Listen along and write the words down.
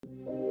So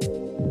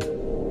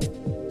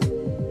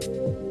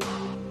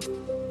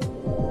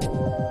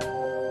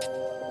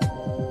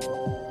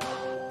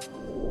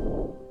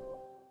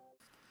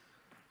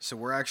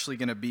we're actually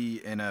going to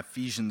be in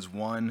Ephesians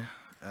 1,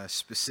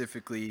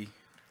 specifically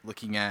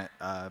looking at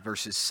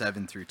verses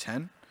 7 through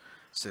 10.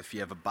 So if you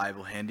have a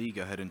Bible handy,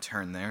 go ahead and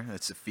turn there.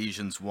 That's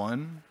Ephesians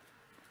 1,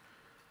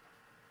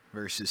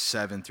 verses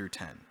 7 through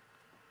 10.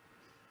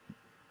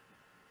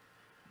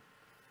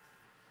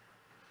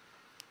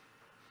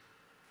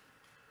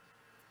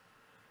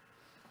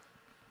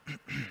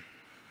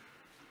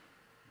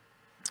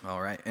 All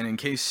right, and in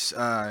case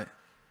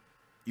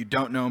you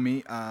don't know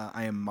me,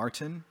 I am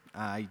Martin.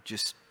 I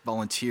just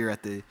volunteer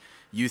at the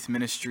youth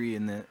ministry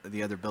in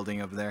the other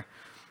building over there.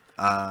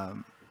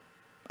 I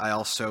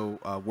also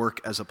work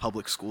as a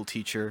public school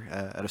teacher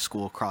at a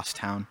school across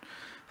town.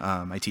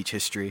 I teach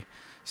history,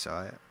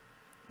 so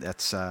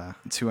that's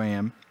who I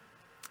am,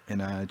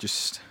 and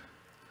just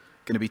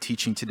going to be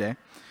teaching today.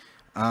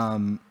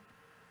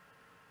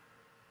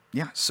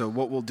 So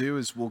what we'll do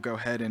is we'll go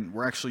ahead and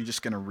we're actually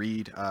just going to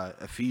read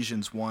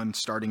Ephesians 1,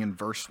 starting in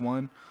verse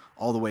 1,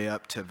 all the way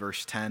up to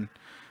verse 10,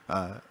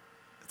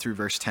 through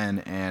verse 10,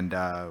 and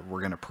we're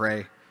going to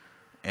pray,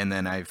 and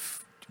then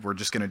we're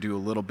just going to do a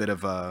little bit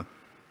of a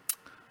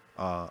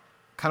kind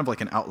of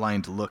like an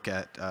outlined look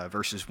at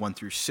verses 1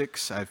 through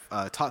 6.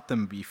 I've taught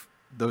them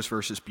those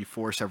verses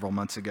before several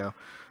months ago,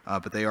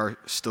 but they are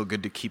still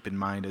good to keep in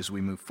mind as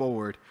we move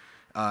forward.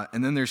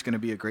 And then there's going to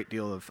be a great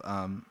deal of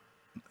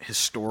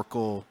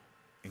historical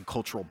and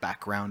cultural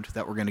background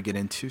that we're going to get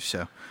into.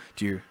 So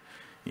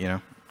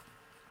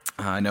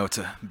I know it's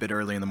a bit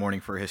early in the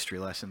morning for a history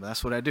lesson, but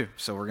that's what I do.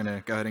 So we're going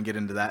to go ahead and get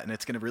into that, and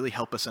it's going to really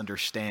help us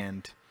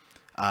understand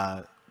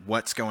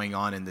what's going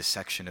on in this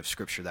section of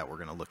Scripture that we're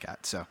going to look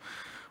at. So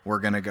we're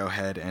going to go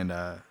ahead and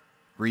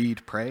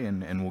read, pray,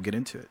 and we'll get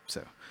into it.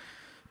 So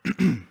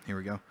here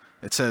we go.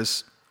 It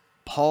says,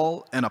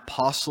 Paul, an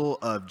apostle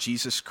of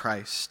Jesus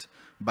Christ,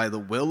 by the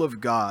will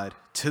of God,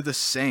 to the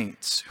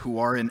saints who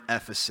are in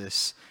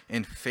Ephesus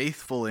and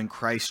faithful in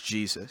Christ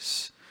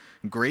Jesus,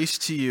 grace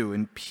to you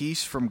and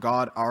peace from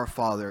God our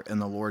Father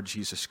and the Lord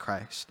Jesus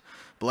Christ.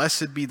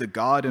 Blessed be the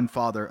God and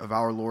Father of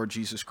our Lord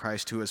Jesus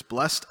Christ, who has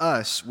blessed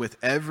us with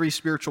every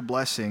spiritual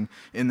blessing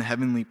in the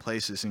heavenly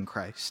places in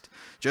Christ,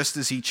 just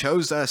as he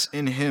chose us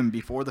in him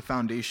before the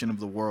foundation of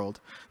the world,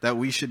 that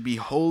we should be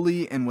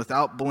holy and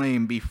without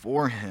blame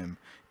before him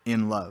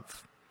in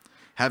love,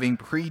 having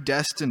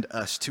predestined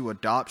us to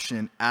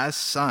adoption as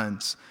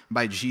sons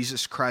by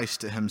Jesus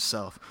Christ to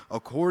himself,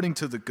 according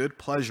to the good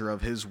pleasure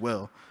of his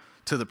will,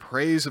 to the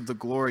praise of the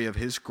glory of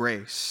his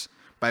grace,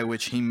 by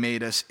which he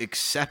made us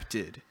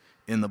accepted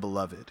in the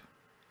beloved.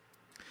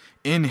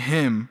 In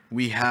him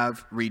we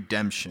have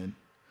redemption,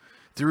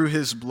 through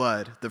his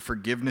blood, the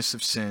forgiveness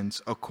of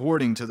sins,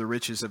 according to the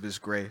riches of his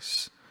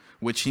grace,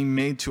 which he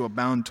made to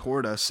abound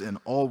toward us in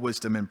all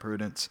wisdom and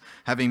prudence,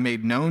 having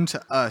made known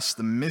to us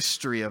the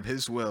mystery of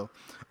his will,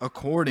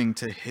 according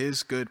to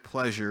his good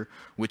pleasure,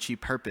 which he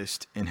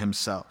purposed in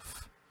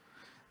himself,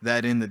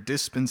 that in the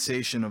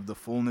dispensation of the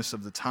fullness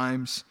of the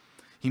times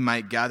he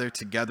might gather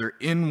together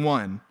in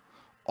one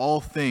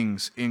all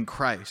things in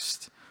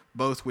Christ,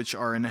 both which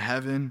are in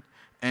heaven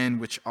and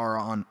which are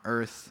on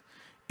earth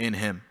in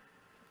him.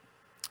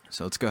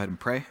 So let's go ahead and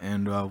pray,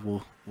 and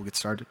we'll get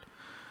started.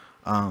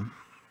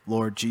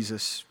 Lord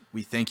Jesus,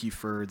 we thank you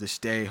for this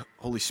day.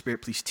 Holy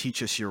Spirit, please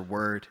teach us your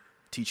word.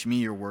 Teach me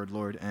your word,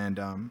 Lord. And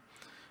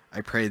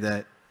I pray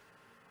that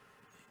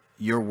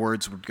your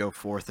words would go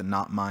forth and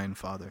not mine,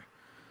 Father.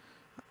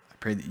 I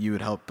pray that you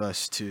would help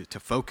us to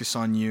focus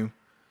on you,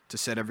 to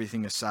set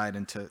everything aside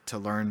and to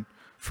learn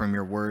from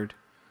your word.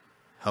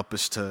 Help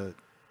us to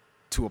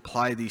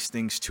apply these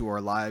things to our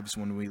lives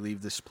when we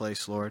leave this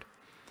place, Lord.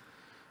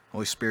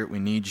 Holy Spirit, we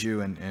need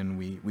you, and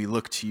we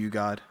look to you,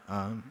 God.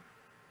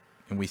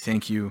 And we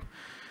thank you.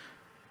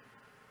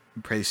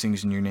 We pray these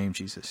things in your name,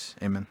 Jesus.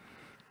 Amen.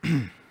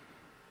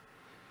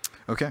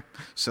 Okay,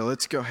 so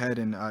let's go ahead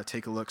and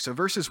take a look. So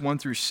verses 1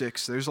 through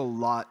 6, there's a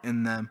lot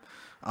in them.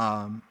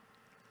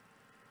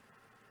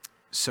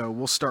 So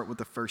we'll start with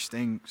the first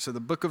thing. So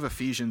the book of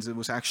Ephesians, it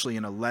was actually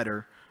in a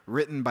letter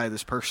written by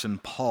this person,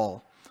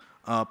 Paul.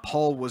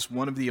 Paul was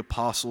one of the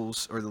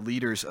apostles or the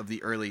leaders of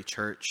the early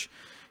church.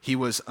 He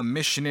was a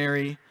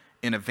missionary,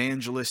 an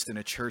evangelist, and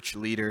a church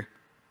leader.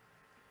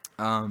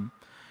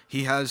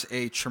 He has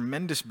a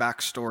tremendous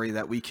backstory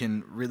that we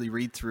can really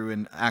read through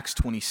in Acts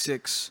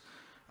 26,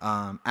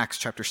 Acts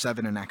chapter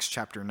 7, and Acts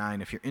chapter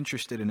 9, if you're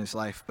interested in his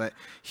life. But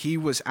he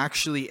was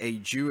actually a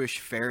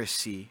Jewish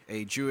Pharisee,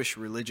 a Jewish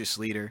religious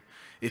leader.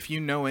 If you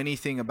know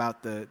anything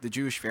about the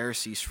Jewish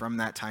Pharisees from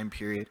that time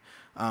period,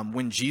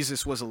 when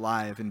Jesus was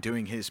alive and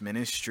doing his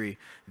ministry,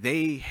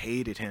 they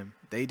hated him.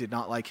 They did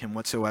not like him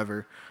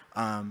whatsoever.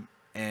 And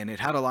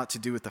it had a lot to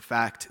do with the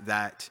fact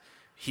that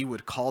he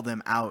would call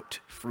them out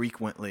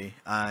frequently.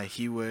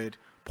 He would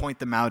point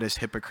them out as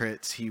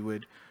hypocrites. He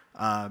would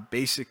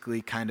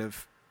basically kind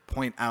of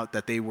point out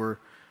that they were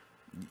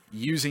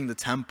using the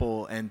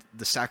temple and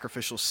the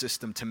sacrificial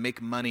system to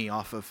make money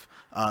off of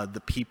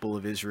the people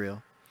of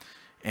Israel.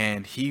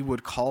 and he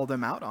would call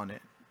them out on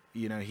it.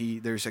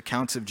 There's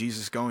accounts of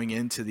Jesus going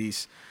into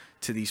these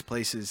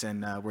places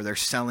and where they're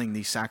selling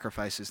these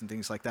sacrifices and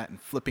things like that,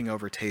 and flipping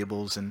over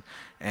tables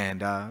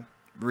and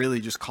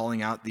really just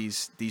calling out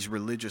these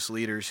religious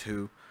leaders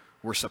who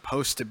were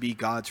supposed to be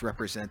God's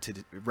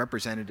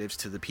representatives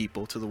to the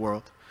people, to the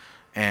world,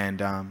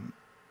 and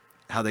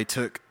how they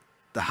took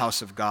the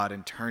house of God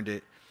and turned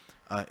it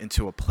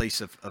into a place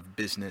of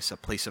business, a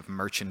place of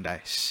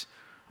merchandise,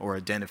 or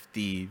a den of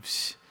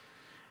thieves.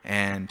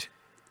 And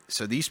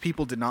so these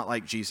people did not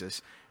like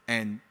Jesus.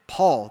 And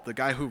Paul, the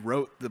guy who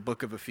wrote the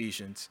book of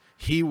Ephesians,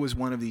 he was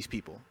one of these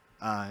people.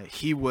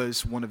 He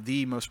was one of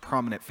the most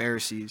prominent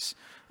Pharisees,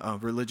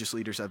 religious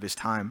leaders of his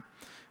time.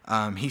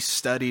 He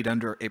studied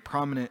under a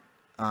prominent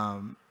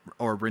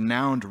or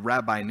renowned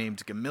rabbi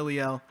named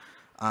Gamaliel,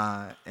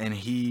 and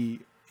he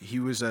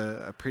was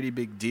a pretty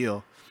big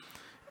deal.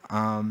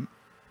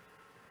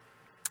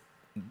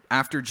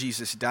 After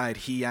Jesus died,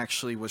 he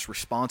actually was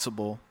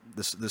responsible,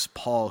 this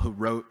Paul who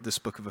wrote this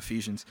book of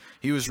Ephesians,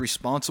 he was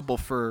responsible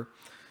for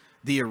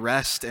the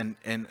arrest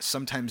and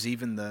sometimes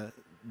even the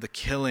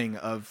killing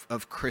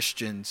of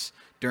Christians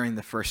during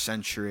the first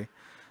century.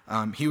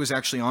 He was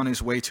actually on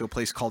his way to a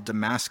place called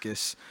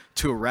Damascus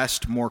to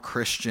arrest more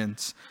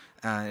Christians.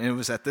 And it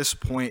was at this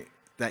point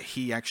that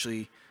he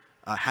actually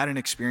had an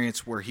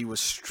experience where he was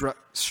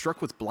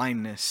struck with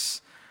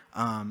blindness.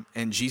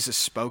 And Jesus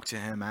spoke to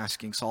him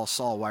asking, "Saul,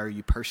 Saul, why are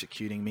you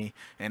persecuting me?"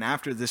 And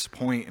after this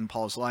point in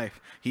Paul's life,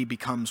 he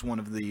becomes one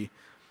of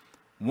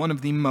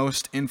the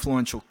most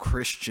influential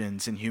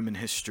Christians in human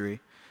history,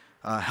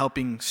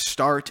 helping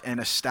start and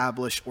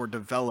establish or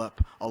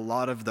develop a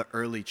lot of the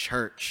early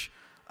church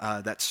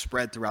that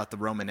spread throughout the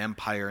Roman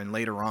Empire and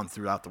later on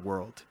throughout the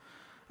world.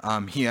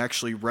 He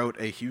actually wrote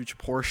a huge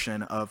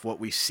portion of what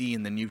we see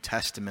in the New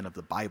Testament of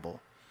the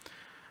Bible.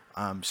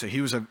 So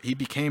he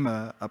became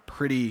a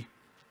pretty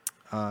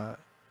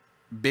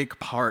big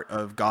part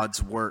of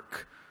God's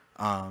work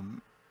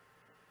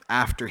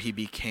after he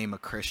became a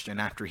Christian,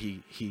 after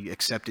he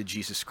accepted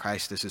Jesus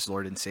Christ as his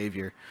Lord and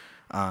Savior.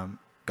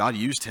 God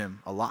used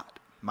him a lot,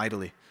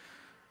 mightily.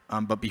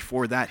 But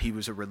before that, he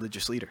was a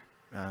religious leader.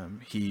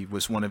 He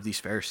was one of these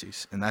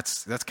Pharisees, and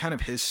that's kind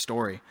of his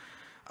story.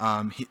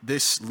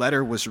 This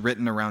letter was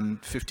written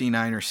around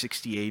 59 or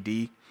 60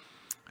 AD,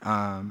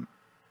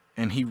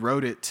 and he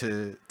wrote it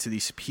to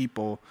these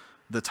people.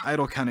 The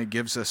title kind of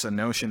gives us a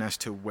notion as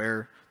to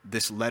where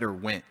this letter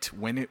went.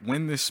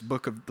 When this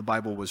book of the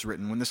Bible was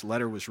written, when this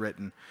letter was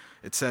written,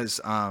 it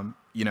says, in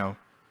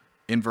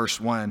verse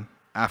 1,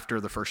 after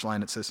the first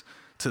line, it says,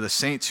 "To the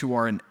saints who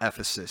are in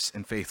Ephesus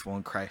and faithful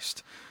in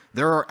Christ."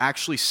 There are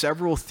actually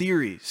several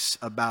theories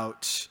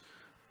about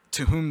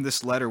to whom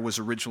this letter was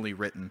originally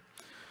written.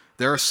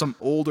 There are some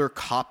older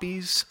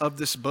copies of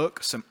this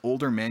book, some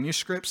older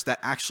manuscripts that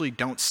actually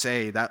don't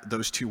say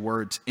those two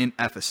words in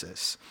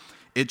Ephesus.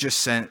 It just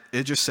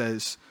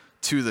says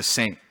 "to the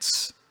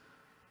saints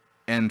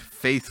and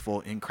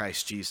faithful in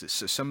Christ Jesus."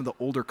 So some of the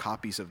older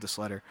copies of this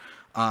letter,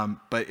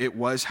 but it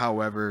was,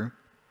 however,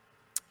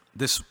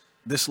 this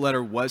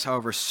letter was,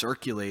 however,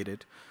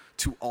 circulated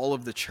to all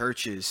of the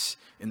churches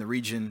in the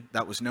region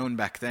that was known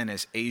back then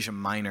as Asia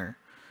Minor,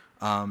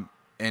 and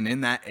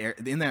in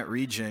that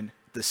region,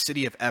 the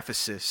city of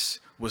Ephesus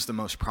was the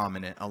most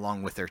prominent,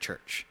 along with their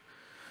church.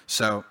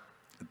 So,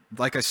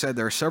 like I said,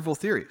 there are several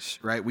theories,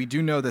 right? We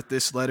do know that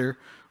this letter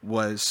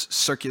was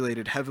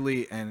circulated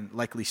heavily and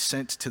likely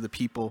sent to the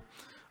people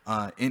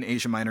in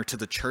Asia Minor, to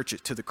the church,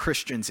 to the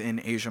Christians in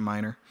Asia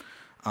Minor.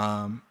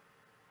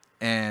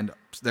 And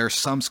there are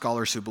some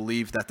scholars who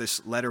believe that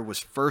this letter was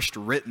first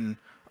written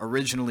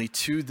originally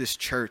to this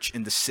church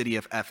in the city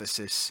of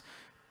Ephesus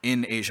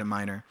in Asia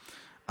Minor.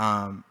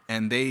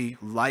 And they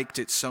liked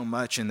it so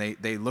much, and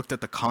they looked at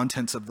the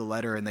contents of the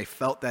letter, and they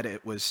felt that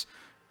it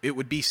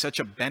would be such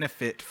a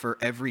benefit for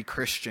every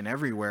Christian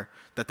everywhere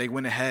that they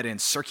went ahead and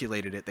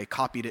circulated it. They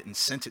copied it and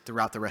sent it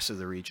throughout the rest of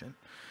the region.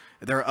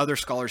 There are other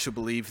scholars who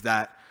believe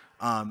that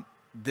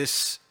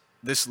this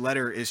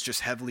letter is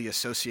just heavily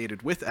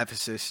associated with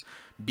Ephesus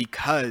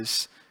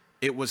because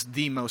it was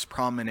the most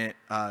prominent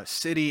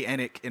city, and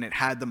it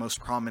had the most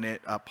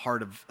prominent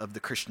part of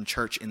the Christian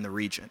church in the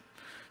region.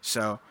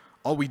 So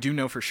all we do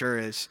know for sure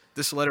is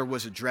this letter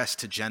was addressed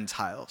to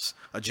Gentiles.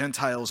 A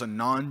Gentile is a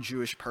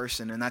non-Jewish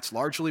person, and that's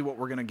largely what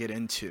we're going to get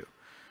into.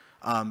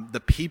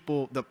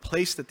 The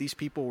place that these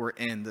people were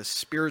in, the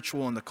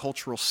spiritual and the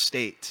cultural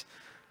state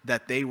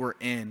that they were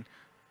in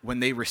when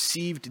they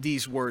received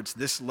these words,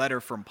 this letter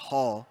from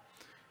Paul,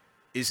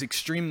 is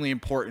extremely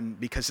important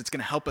because it's going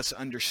to help us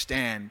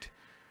understand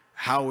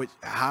how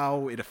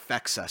it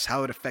affects us,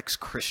 how it affects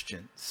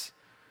Christians,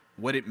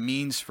 what it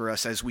means for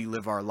us as we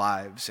live our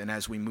lives and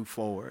as we move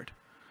forward.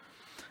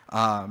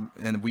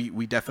 And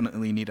we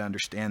definitely need to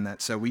understand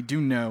that. So we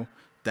do know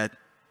that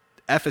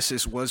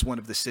Ephesus was one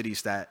of the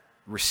cities that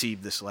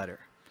received this letter.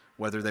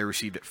 Whether they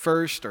received it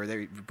first or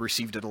they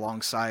received it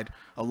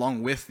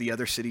along with the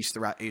other cities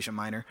throughout Asia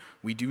Minor,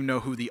 we do know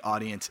who the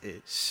audience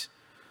is.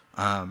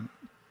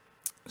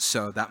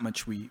 So that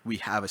much we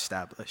have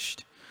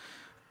established.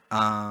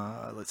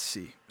 Let's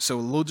see. So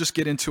we'll just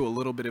get into a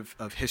little bit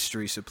of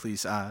history, so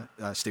please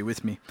stay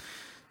with me.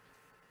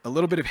 A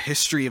little bit of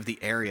history of the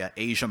area,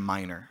 Asia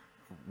Minor,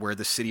 where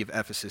the city of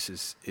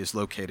Ephesus is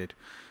located.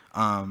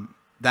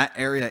 That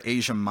area,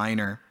 Asia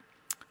Minor,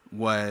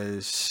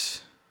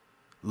 was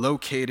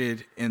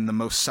located in the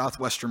most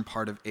southwestern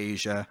part of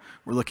Asia.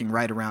 We're looking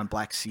right around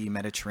Black Sea,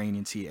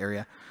 Mediterranean Sea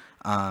area.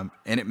 And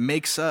it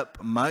makes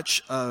up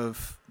much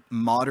of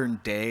modern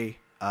day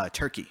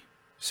Turkey.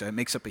 So it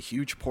makes up a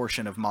huge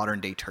portion of modern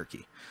day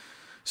Turkey.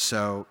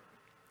 So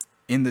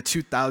in the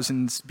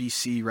 2000s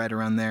BC, right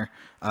around there,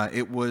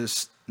 it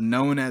was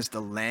known as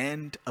the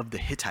land of the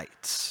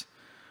Hittites.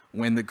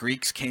 When the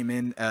Greeks came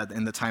in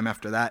the time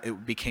after that,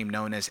 it became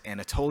known as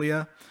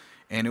Anatolia.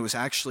 And it was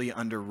actually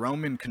under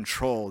Roman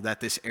control that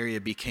this area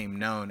became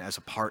known as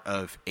a part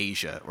of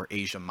Asia, or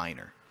Asia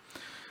Minor.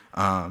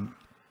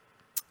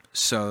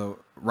 So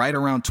right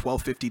around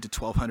 1250 to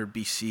 1200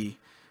 BC,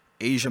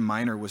 Asia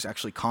Minor was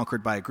actually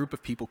conquered by a group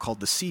of people called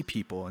the Sea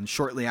People. And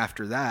shortly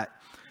after that,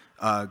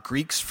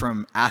 Greeks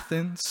from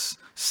Athens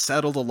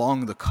settled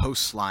along the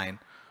coastline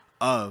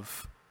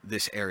of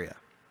this area.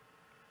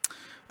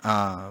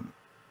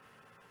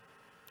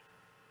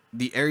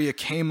 The area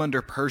came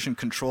under Persian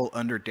control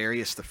under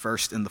Darius I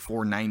in the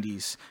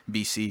 490s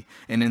BC.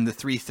 And in the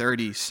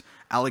 330s,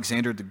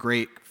 Alexander the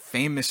Great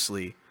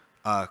famously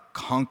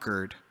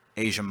conquered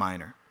Asia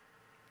Minor.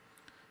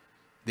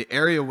 The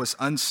area was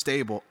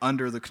unstable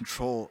under the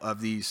control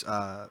of these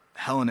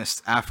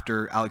Hellenists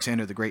after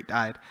Alexander the Great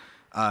died.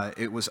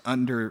 It was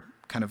under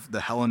kind of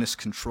the Hellenist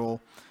control,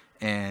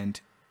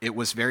 and it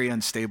was very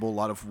unstable, a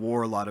lot of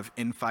war, a lot of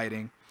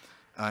infighting.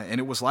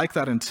 And it was like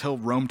that until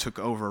Rome took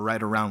over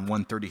right around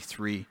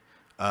 133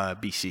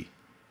 BC.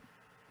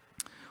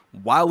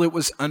 While it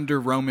was under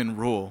Roman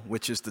rule,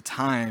 which is the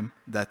time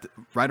that,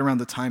 right around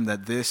the time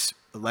that this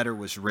letter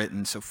was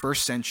written, so 1st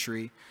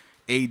century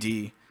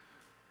AD,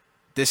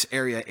 this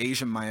area,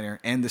 Asia Minor,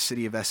 and the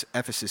city of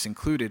Ephesus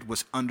included,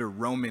 was under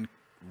Roman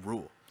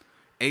rule.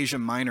 Asia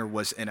Minor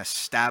was an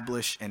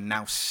established and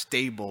now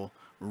stable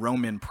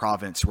Roman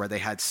province where they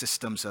had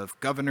systems of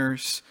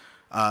governors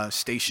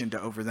stationed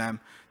over them.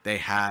 They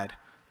had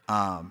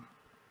a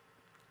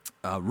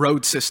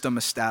road system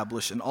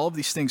established and all of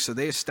these things. So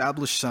they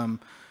established some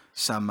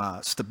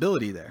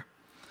stability there.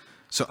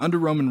 So under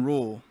Roman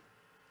rule,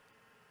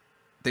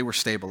 they were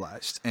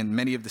stabilized, and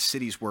many of the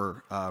cities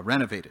were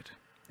renovated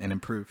and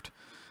improved.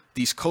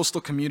 These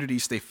coastal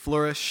communities, they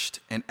flourished,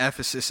 and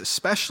Ephesus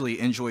especially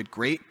enjoyed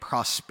great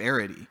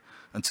prosperity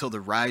until the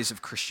rise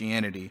of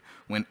Christianity,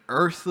 when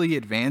earthly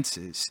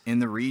advances in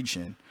the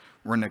region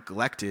were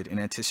neglected in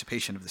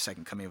anticipation of the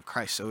second coming of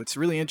Christ. So it's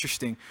really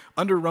interesting.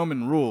 Under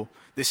Roman rule,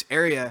 this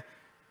area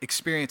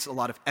experienced a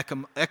lot of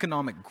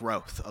economic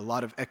growth, a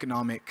lot of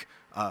economic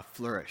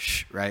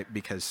flourish, right?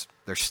 Because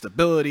there's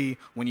stability.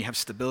 When you have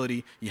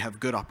stability, you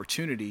have good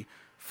opportunity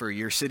for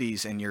your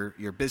cities and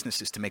your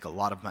businesses to make a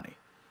lot of money.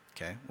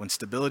 Okay? When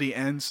stability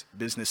ends,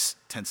 business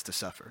tends to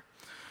suffer.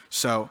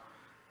 So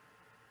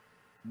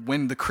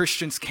when the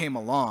Christians came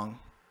along,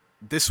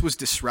 this was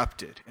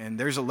disrupted. And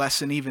there's a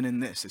lesson even in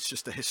this. It's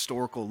just a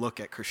historical look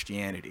at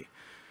Christianity.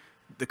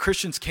 The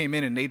Christians came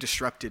in and they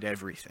disrupted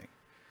everything.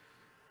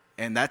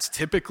 And that's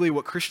typically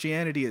what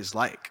Christianity is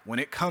like. When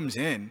it comes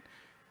in,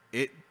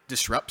 it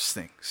disrupts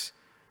things.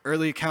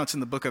 Early accounts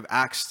in the book of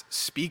Acts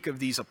speak of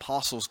these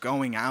apostles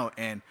going out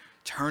and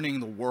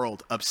turning the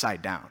world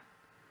upside down.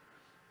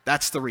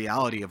 That's the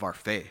reality of our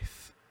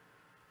faith.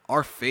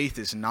 Our faith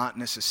is not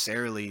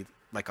necessarily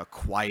like a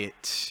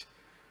quiet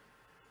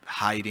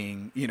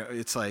hiding,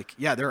 it's like,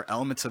 yeah, there are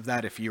elements of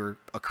that if you're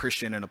a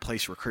Christian in a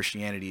place where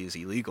Christianity is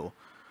illegal.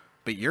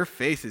 But your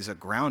faith is a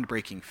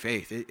groundbreaking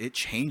faith. It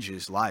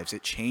changes lives.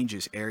 It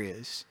changes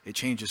areas.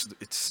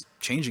 It's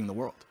changing the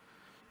world.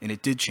 And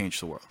it did change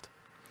the world.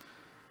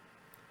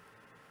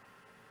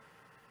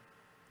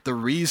 The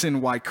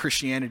reason why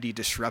Christianity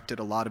disrupted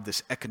a lot of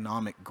this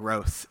economic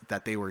growth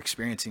that they were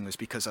experiencing was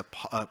because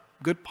a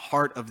good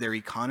part of their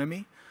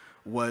economy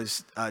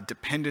was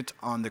dependent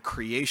on the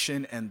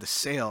creation and the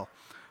sale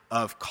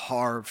of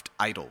carved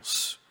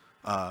idols,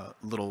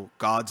 little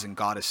gods and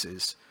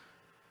goddesses,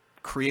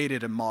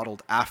 created and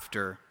modeled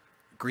after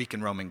Greek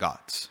and Roman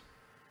gods.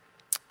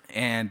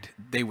 And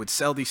they would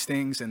sell these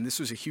things, and this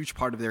was a huge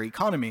part of their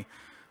economy.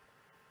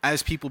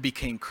 As people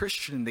became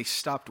Christian, they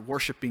stopped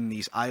worshiping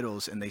these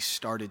idols and they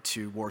started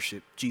to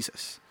worship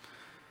Jesus.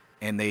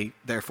 And they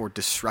therefore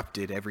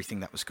disrupted everything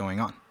that was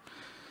going on.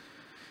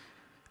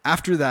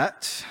 After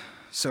that,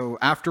 so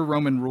after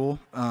Roman rule,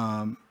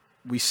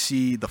 we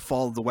see the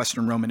fall of the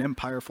Western Roman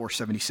Empire,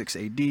 476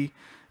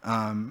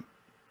 AD.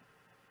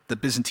 The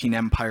Byzantine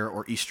Empire,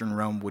 or Eastern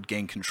Rome, would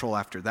gain control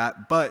after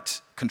that,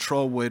 but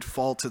control would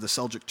fall to the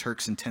Seljuk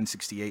Turks in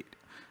 1068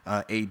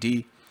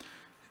 AD.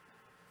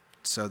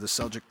 So the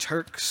Seljuk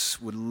Turks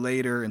would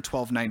later, in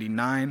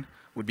 1299,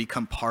 would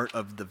become part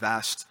of the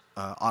vast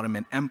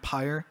Ottoman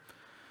Empire,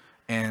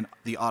 and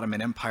the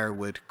Ottoman Empire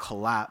would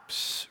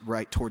collapse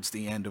right towards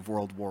the end of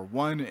World War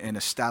I and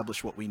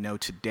establish what we know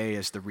today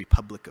as the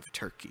Republic of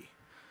Turkey.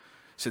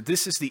 So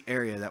this is the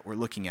area that we're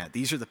looking at.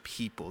 These are the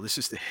people. This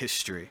is the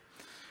history.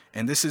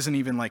 And this isn't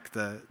even like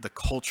the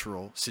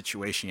cultural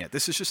situation yet.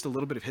 This is just a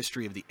little bit of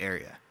history of the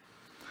area.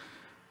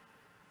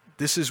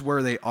 This is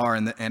where they are.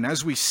 And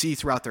as we see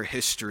throughout their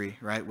history,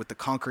 right, with the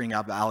conquering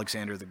of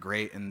Alexander the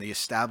Great and the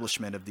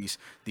establishment of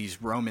these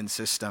Roman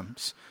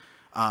systems,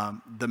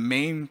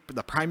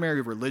 the primary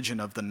religion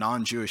of the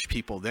non-Jewish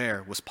people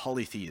there was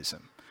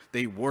polytheism.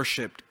 They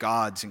worshipped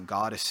gods and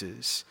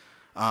goddesses.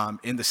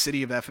 In the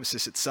city of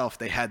Ephesus itself,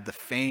 they had the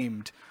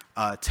famed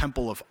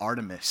Temple of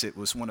Artemis. It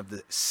was one of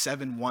the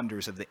 7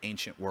 wonders of the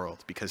ancient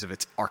world because of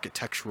its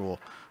architectural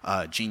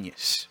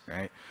genius,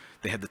 right?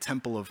 They had the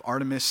Temple of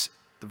Artemis.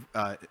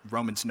 The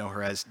Romans know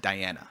her as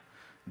Diana,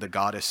 the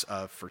goddess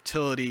of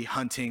fertility,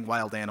 hunting,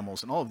 wild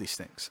animals, and all of these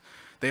things.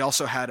 They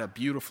also had a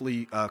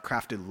beautifully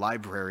crafted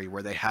library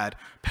where they had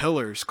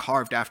pillars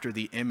carved after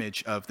the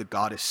image of the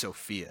goddess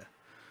Sophia.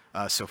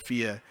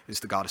 Sophia is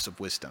the goddess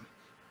of wisdom.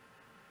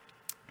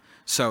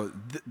 So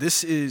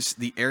this is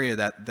the area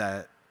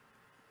that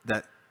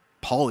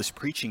Paul is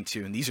preaching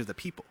to, and these are the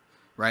people,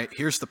 right?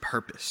 Here's the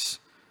purpose.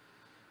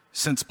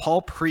 Since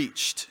Paul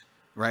preached,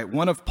 right,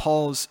 one of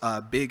Paul's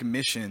big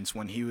missions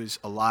when he was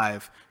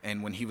alive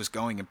and when he was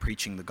going and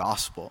preaching the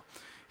gospel,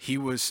 he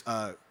was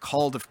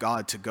called of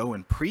God to go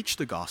and preach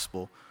the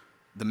gospel,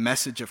 the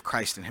message of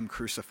Christ and him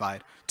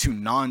crucified, to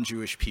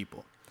non-Jewish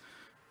people.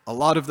 A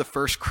lot of the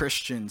first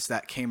Christians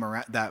that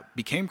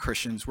became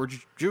Christians were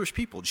Jewish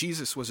people.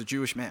 Jesus was a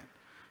Jewish man.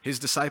 His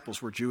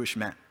disciples were Jewish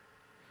men.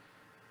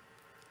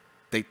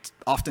 They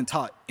often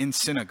taught in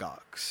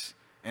synagogues.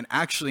 And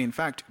actually, in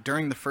fact,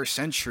 during the first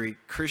century,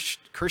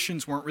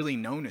 Christians weren't really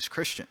known as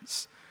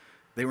Christians.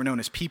 They were known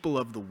as people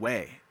of the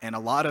way. And a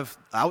lot of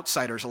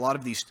outsiders, a lot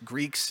of these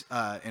Greeks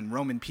and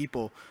Roman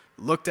people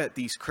looked at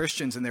these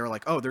Christians and they were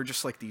like, oh, they're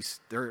just like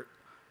they're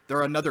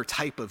another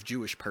type of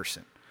Jewish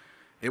person.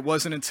 It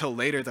wasn't until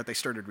later that they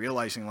started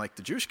realizing like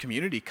the Jewish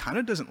community kind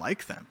of doesn't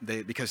like them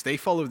because they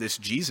follow this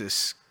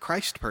Jesus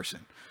Christ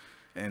person.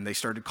 And they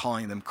started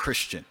calling them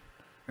Christian,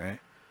 right?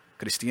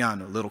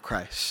 Cristiano, little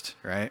Christ,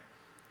 right?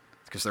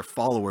 Because they're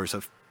followers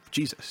of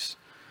Jesus.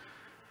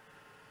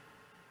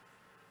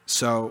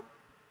 So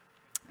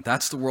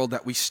that's the world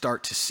that we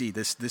start to see.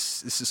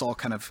 This is all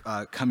kind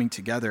of coming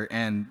together.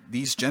 And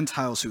these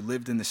Gentiles who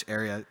lived in this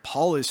area,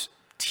 Paul is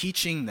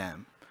teaching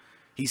them.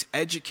 He's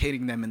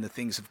educating them in the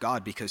things of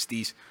God because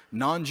these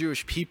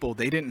non-Jewish people,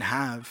 they didn't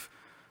have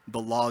the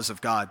laws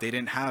of God. They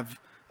didn't have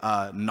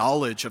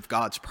knowledge of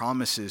God's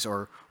promises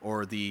or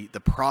the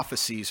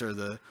prophecies or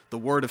the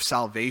word of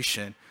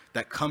salvation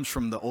that comes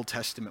from the Old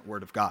Testament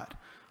word of God.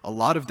 A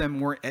lot of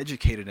them weren't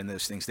educated in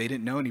those things. They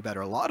didn't know any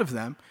better. A lot of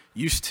them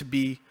used to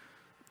be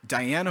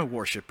Diana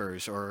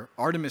worshipers or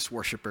Artemis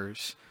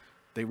worshipers.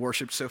 They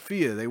worshiped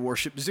Sophia. They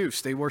worshiped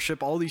Zeus. They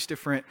worship all these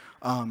different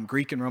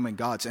Greek and Roman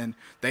gods. And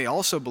they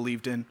also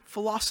believed in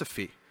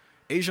philosophy.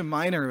 Asia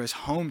Minor is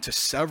home to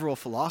several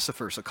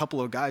philosophers, a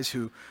couple of guys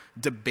who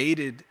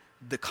debated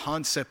the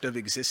concept of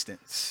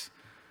existence.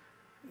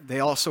 They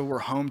also were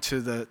home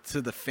to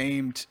the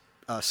famed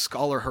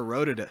scholar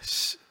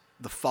Herodotus,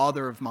 the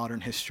father of modern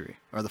history,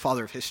 or the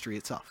father of history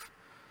itself,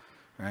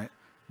 right?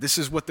 This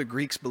is what the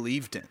Greeks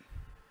believed in.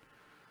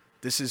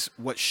 This is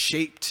what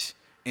shaped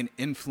and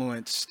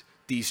influenced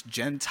these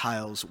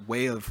Gentiles'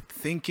 way of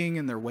thinking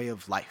and their way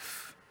of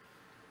life.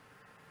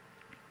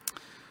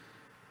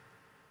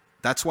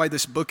 That's why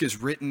this book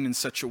is written in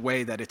such a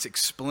way that it's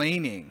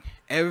explaining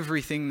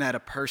everything that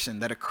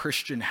a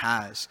Christian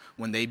has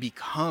when they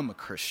become a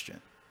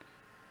Christian.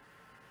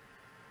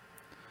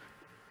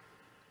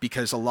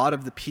 Because a lot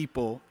of the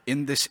people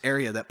in this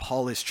area that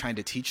Paul is trying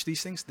to teach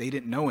these things, they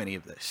didn't know any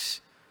of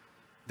this.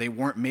 They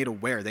weren't made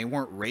aware. They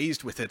weren't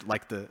raised with it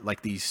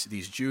like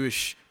these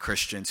Jewish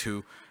Christians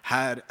who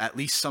had at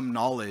least some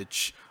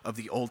knowledge of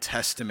the Old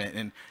Testament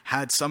and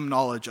had some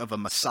knowledge of a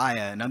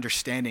Messiah and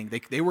understanding.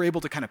 They were able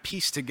to kind of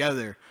piece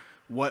together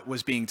what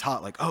was being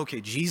taught. Like, oh,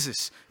 okay,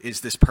 Jesus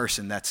is this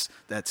person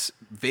that's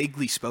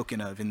vaguely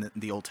spoken of in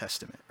the Old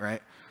Testament,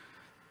 right?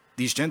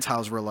 These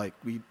Gentiles were like,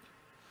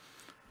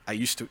 I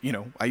used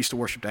to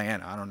worship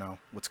Diana. I don't know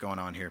what's going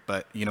on here,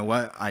 but you know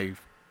what?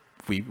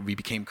 We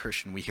became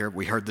Christian. We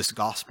heard this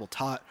gospel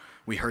taught.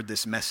 We heard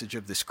this message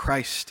of this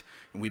Christ,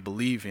 and we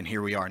believe, and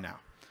here we are now.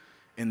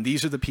 And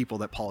these are the people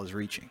that Paul is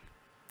reaching,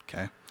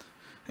 okay?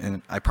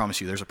 And I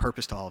promise you, there's a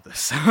purpose to all of this.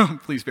 So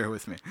please bear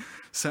with me.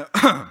 So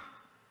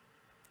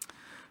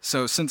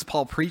since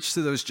Paul preached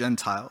to those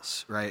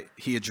Gentiles, right,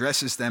 he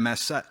addresses them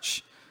as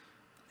such.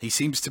 He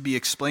seems to be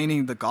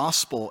explaining the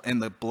gospel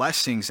and the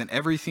blessings and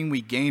everything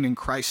we gain in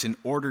Christ in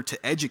order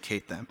to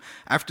educate them.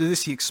 After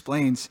this, he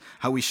explains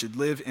how we should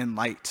live in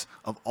light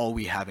of all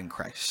we have in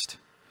Christ.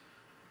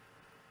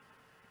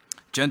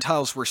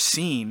 Gentiles were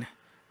seen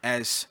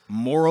as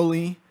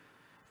morally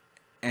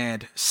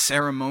and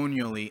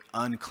ceremonially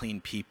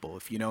unclean people.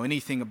 If you know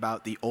anything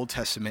about the Old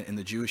Testament and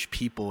the Jewish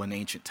people in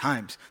ancient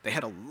times, they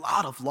had a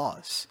lot of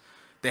laws.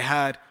 They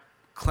had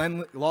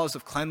laws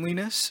of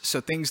cleanliness, so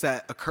things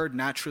that occurred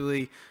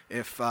naturally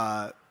if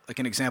a Like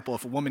an example,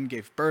 if a woman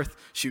gave birth,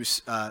 she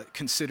was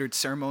considered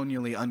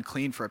ceremonially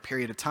unclean for a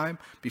period of time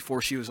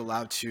before she was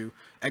allowed to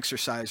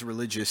exercise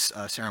religious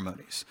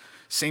ceremonies.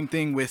 Same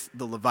thing with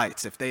the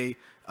Levites. If they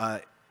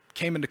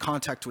came into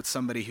contact with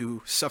somebody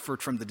who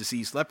suffered from the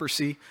disease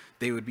leprosy,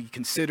 they would be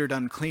considered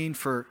unclean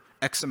for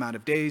X amount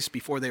of days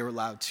before they were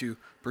allowed to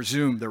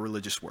resume their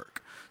religious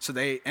work. So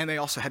they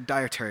also had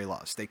dietary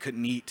laws. They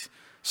couldn't eat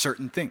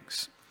certain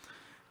things.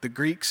 The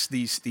Greeks,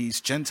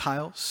 these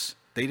Gentiles,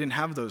 they didn't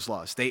have those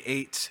laws. They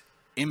ate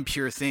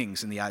impure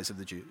things in the eyes of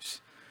the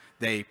Jews.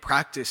 They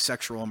practiced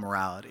sexual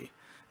immorality.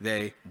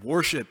 They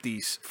worshiped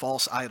these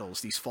false idols,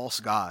 these false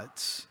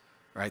gods,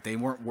 right? They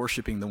weren't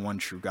worshiping the one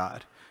true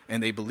God.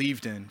 And they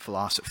believed in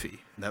philosophy.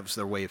 That was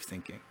their way of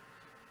thinking.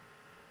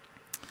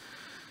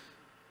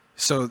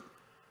 So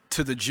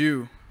to the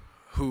Jew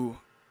who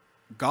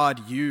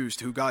God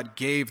used, who God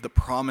gave the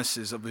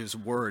promises of his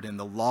word and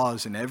the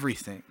laws and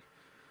everything,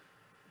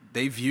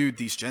 they viewed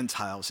these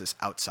Gentiles as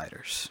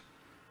outsiders.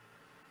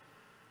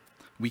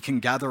 We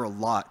can gather a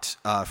lot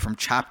from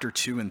chapter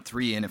 2 and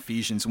 3 in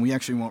Ephesians, and we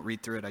actually won't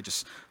read through it. I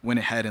just went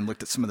ahead and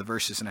looked at some of the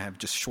verses, and I have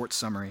just short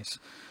summaries.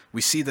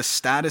 We see the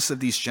status of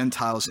these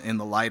Gentiles in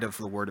the light of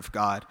the Word of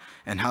God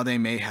and how they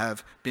may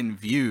have been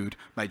viewed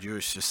by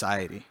Jewish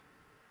society.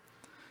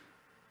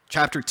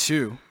 Chapter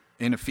 2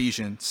 in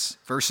Ephesians,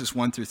 verses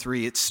 1 through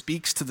 3, it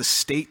speaks to the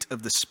state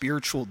of the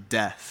spiritual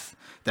death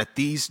that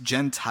these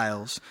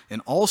Gentiles,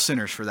 and all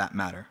sinners for that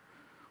matter,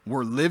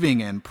 were living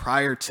in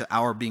prior to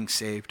our being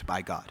saved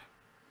by God.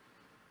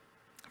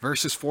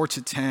 Verses 4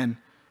 to 10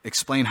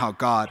 explain how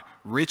God,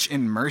 rich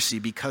in mercy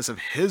because of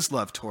his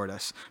love toward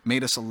us,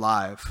 made us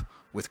alive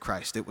with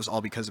Christ. It was all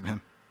because of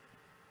him.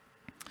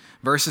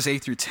 Verses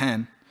 8 through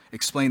 10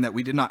 explain that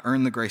we did not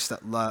earn the grace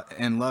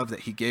and love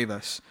that he gave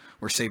us.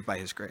 We're saved by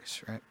his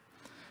grace, right?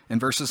 In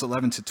verses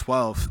 11 to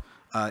 12,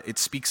 it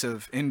speaks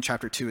of, in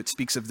chapter 2, it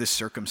speaks of this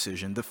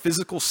circumcision, the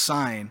physical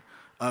sign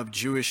of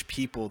Jewish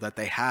people that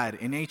they had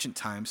in ancient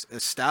times,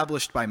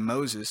 established by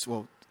Moses,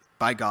 well,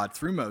 by God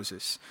through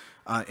Moses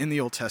in the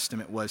Old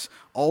Testament, was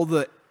all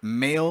the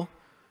male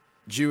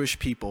Jewish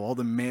people, all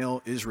the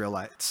male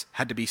Israelites,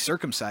 had to be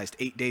circumcised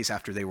 8 days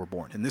after they were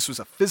born. And this was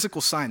a physical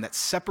sign that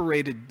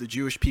separated the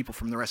Jewish people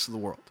from the rest of the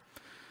world.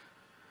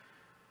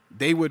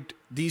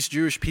 These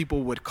Jewish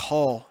people would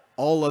call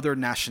all other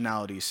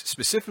nationalities,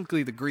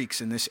 specifically the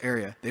Greeks in this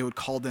area, they would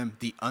call them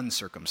the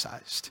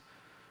uncircumcised,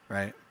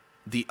 right?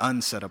 The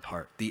unset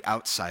apart, the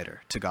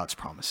outsider to God's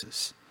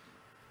promises.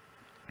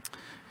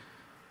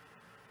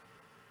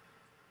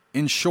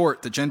 In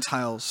short, the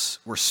Gentiles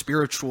were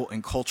spiritual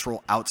and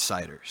cultural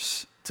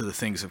outsiders to the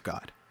things of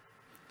God.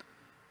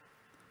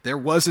 There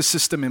was a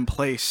system in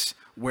place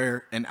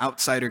where an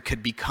outsider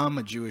could become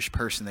a Jewish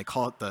person. They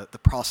call it the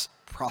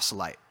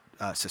proselyte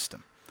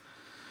system.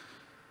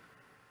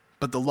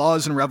 But the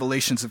laws and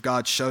revelations of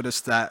God showed us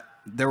that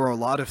there were a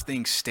lot of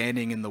things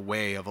standing in the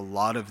way of a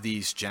lot of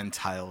these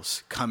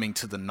Gentiles coming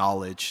to the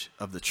knowledge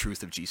of the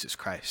truth of Jesus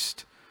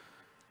Christ,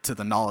 to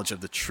the knowledge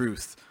of the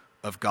truth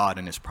of God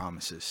and his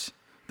promises,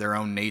 their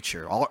own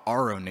nature,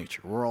 our own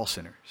nature. We're all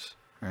sinners,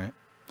 right?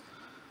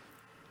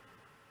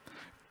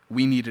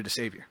 We needed a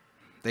Savior.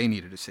 They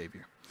needed a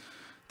Savior.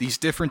 These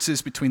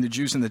differences between the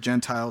Jews and the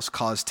Gentiles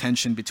caused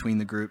tension between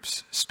the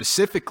groups,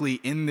 specifically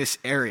in this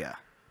area,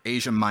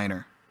 Asia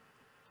Minor.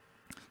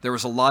 There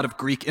was a lot of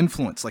Greek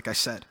influence, like I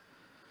said.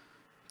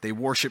 They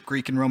worshiped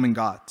Greek and Roman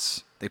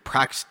gods. They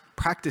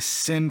practiced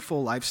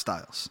sinful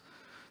lifestyles.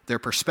 Their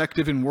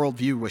perspective and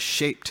worldview was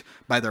shaped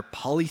by their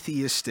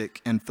polytheistic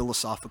and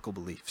philosophical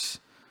beliefs.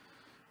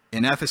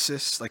 In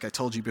Ephesus, like I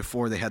told you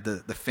before, they had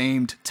the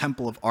famed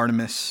Temple of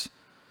Artemis.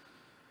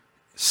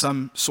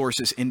 Some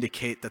sources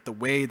indicate that the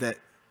way that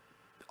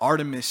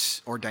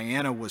Artemis or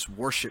Diana was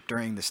worshipped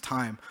during this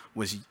time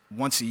was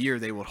once a year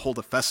they would hold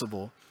a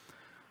festival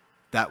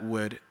that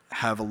would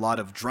have a lot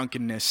of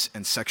drunkenness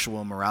and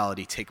sexual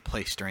immorality take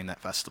place during that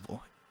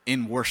festival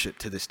in worship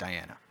to this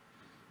Diana.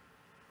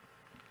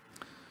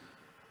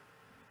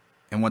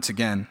 And once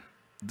again,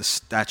 the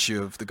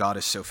statue of the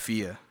goddess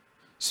Sophia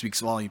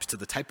speaks volumes to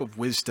the type of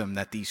wisdom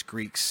that these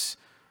Greeks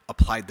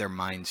applied their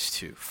minds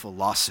to,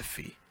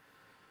 philosophy,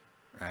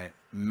 right?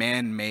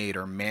 Man-made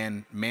or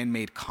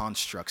man-made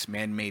constructs,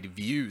 man-made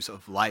views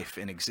of life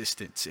and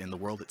existence in the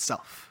world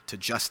itself, to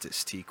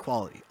justice, to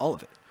equality, all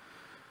of it.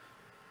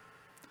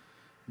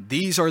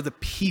 These are the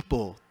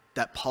people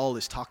that Paul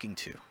is talking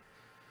to.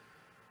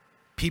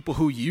 People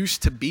who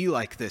used to be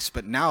like this,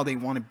 but now they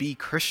want to be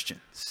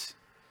Christians.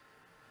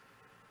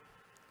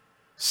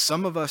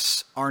 Some of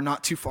us are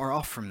not too far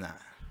off from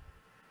that.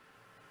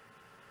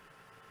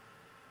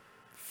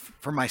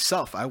 For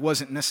myself, I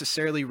wasn't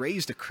necessarily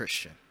raised a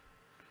Christian.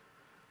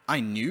 I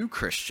knew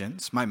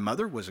Christians. My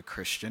mother was a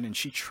Christian, and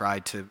she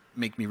tried to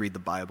make me read the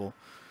Bible.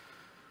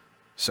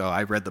 So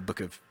I read the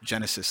book of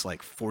Genesis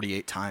like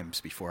 48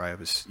 times before I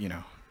was,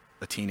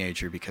 a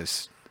teenager,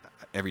 because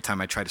every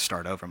time I try to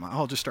start over, I'm like,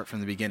 I'll just start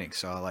from the beginning.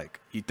 So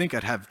you'd think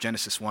I'd have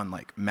Genesis 1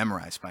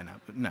 memorized by now,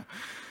 but no.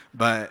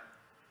 But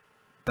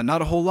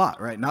not a whole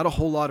lot, right? Not a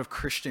whole lot of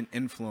Christian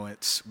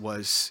influence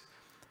was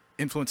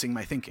influencing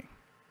my thinking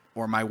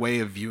or my way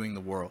of viewing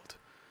the world.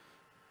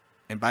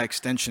 And by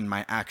extension,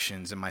 my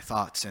actions and my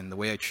thoughts and the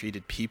way I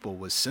treated people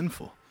was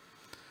sinful.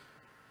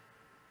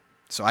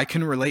 So I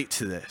can relate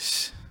to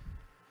this.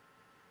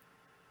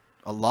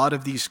 A lot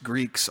of these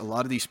Greeks, a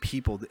lot of these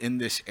people in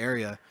this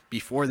area,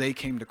 before they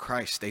came to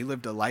Christ, they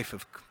lived a life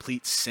of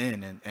complete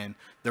sin, and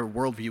their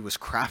worldview was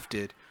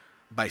crafted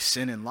by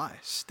sin and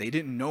lies. They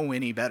didn't know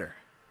any better.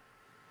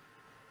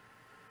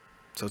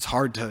 So it's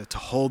hard to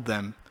hold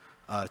them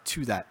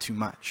to that too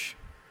much.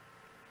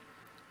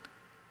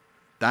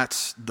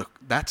 That's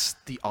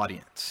the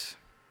audience.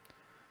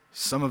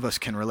 Some of us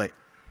can relate.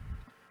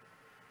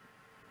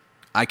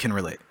 I can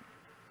relate.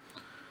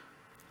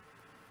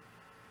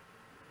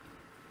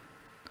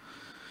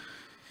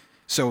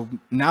 So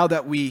now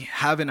that we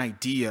have an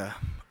idea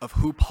of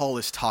who Paul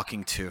is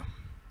talking to,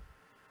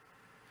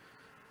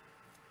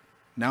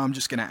 now I'm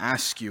just going to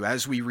ask you,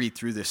 as we read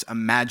through this,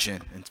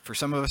 imagine, and for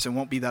some of us it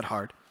won't be that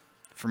hard.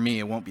 For me,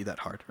 it won't be that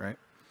hard, right?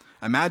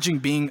 Imagine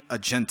being a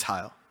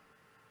Gentile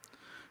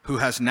who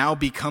has now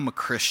become a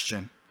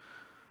Christian,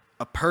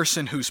 a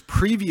person whose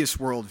previous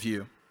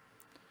worldview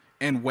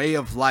and way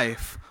of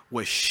life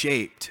was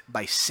shaped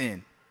by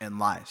sin and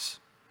lies.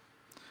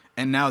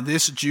 And now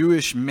this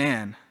Jewish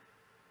man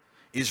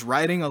is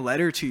writing a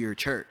letter to your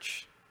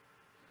church,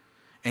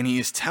 and he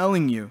is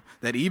telling you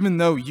that even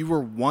though you were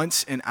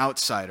once an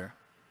outsider,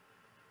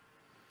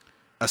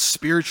 a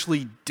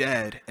spiritually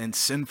dead and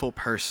sinful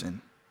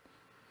person,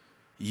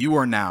 you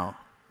are now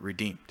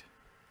redeemed,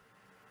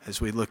 as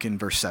we look in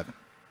verse 7.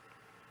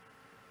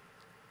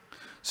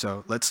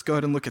 So let's go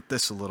ahead and look at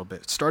this a little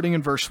bit. Starting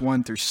in verse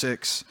 1 through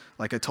 6,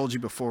 like I told you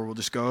before, we'll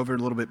just go over it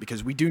a little bit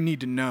because we do need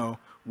to know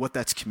what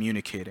that's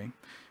communicating.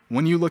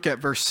 When you look at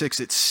verse 6,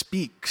 it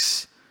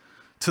speaks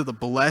to the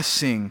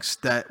blessings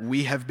that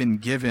we have been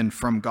given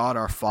from God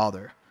our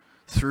Father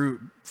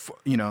through,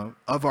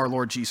 of our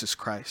Lord Jesus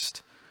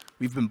Christ.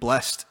 We've been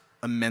blessed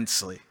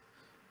immensely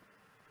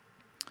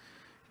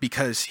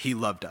because he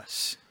loved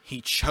us. He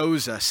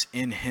chose us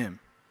in him.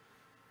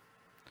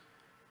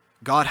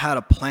 God had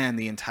a plan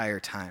the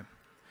entire time.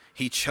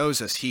 He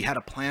chose us. He had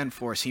a plan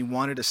for us. He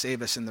wanted to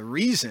save us. And the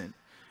reason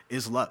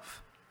is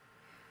love.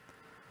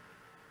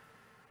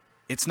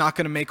 It's not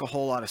going to make a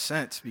whole lot of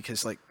sense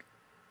because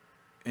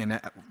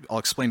and I'll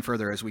explain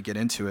further as we get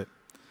into it.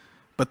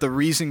 But the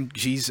reason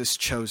Jesus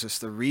chose us,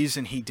 the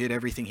reason he did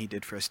everything he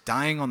did for us,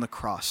 dying on the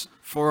cross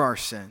for our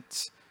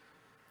sins,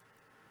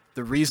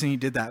 the reason he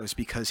did that was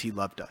because he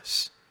loved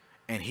us.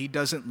 And he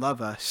doesn't love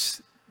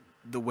us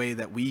the way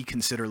that we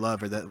consider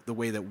love or the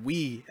way that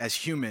we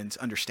as humans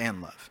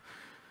understand love.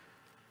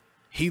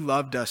 He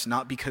loved us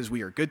not because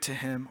we are good to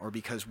him or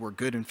because we're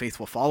good and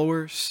faithful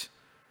followers,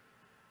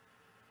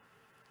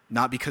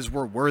 not because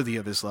we're worthy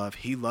of his love.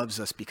 He loves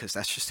us because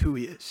that's just who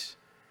he is.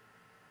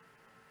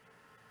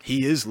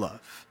 He is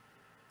love.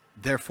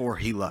 Therefore,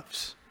 he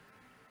loves.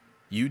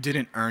 You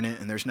didn't earn it,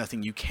 and there's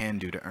nothing you can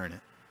do to earn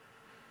it.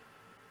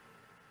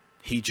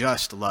 He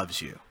just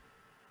loves you.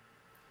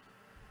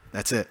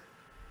 That's it.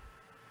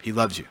 He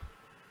loves you.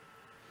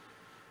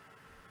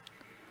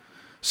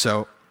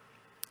 So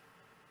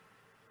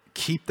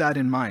keep that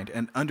in mind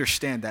and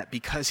understand that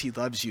because he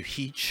loves you,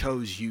 he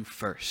chose you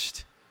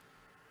first.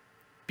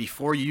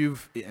 Before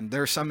and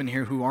there are some in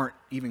here who aren't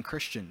even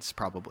Christians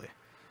probably.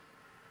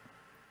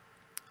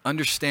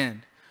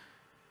 Understand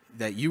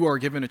that you are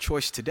given a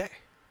choice today.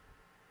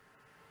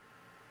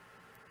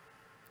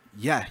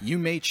 Yeah, you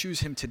may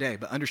choose him today,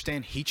 but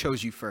understand he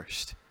chose you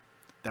first.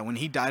 That when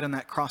he died on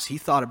that cross, he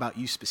thought about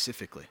you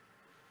specifically.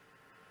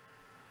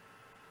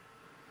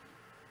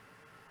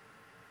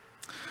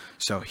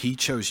 So he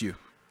chose you,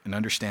 and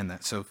understand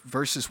that. So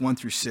verses 1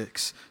 through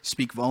 6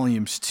 speak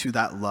volumes to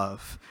that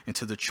love and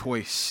to the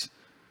choice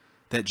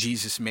that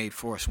Jesus made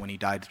for us when he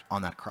died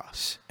on that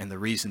cross and the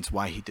reasons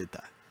why he did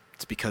that.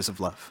 It's because of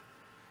love.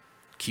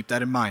 Keep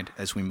that in mind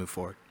as we move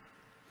forward.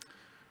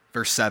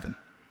 Verse 7.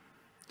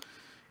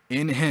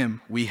 In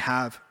him we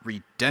have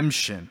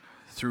redemption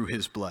through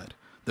his blood,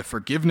 the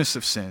forgiveness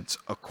of sins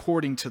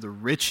according to the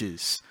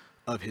riches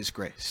of his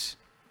grace.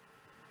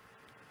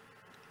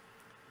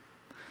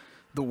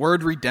 The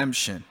word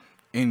redemption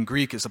in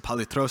Greek is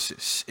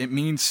apolutrosis. It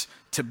means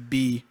to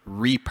be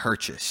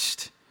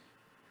repurchased.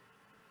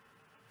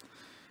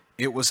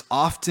 It was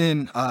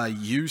often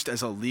used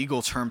as a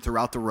legal term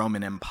throughout the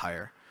Roman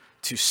Empire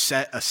to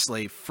set a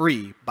slave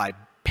free by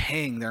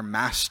paying their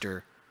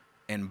master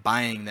and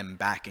buying them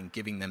back and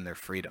giving them their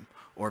freedom.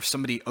 Or if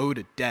somebody owed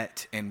a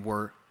debt and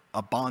were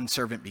a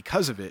bondservant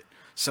because of it,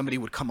 somebody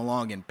would come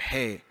along and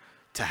pay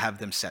to have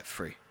them set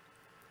free.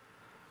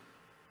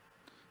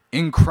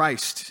 In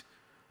Christ,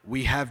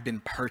 we have been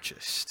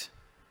purchased.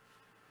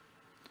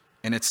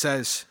 And it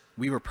says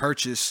we were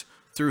purchased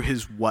through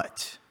his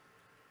what?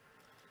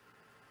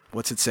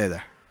 What's it say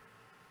there?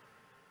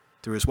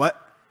 Through his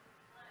what?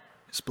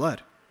 His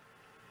blood.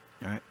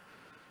 All right.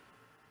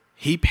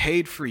 He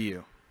paid for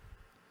you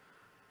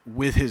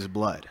with his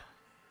blood.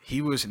 He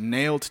was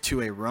nailed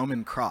to a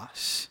Roman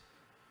cross.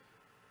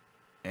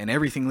 And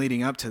everything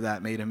leading up to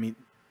that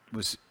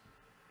was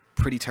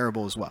pretty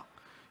terrible as well.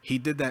 He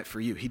did that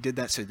for you. He did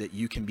that so that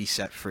you can be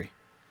set free.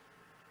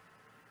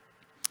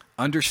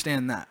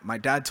 Understand that. My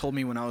dad told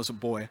me when I was a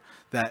boy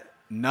that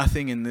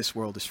nothing in this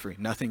world is free.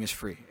 Nothing is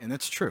free. And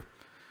that's true.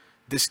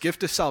 This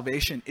gift of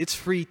salvation, it's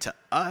free to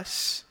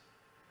us,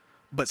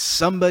 but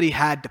somebody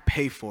had to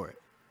pay for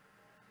it.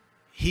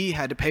 He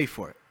had to pay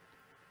for it.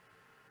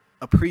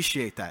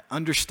 Appreciate that.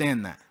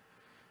 Understand that.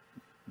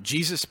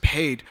 Jesus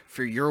paid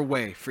for your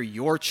way, for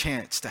your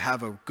chance to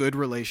have a good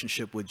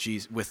relationship with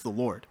Jesus, with the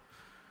Lord.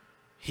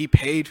 He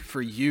paid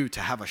for you to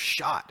have a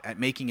shot at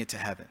making it to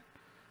heaven.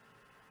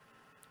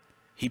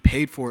 He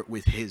paid for it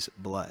with his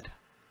blood.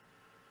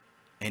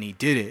 And he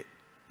did it,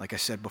 like I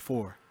said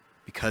before,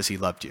 because he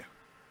loved you.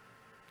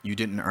 You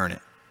didn't earn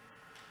it.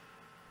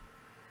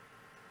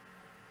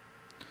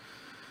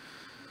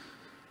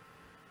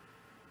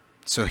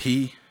 So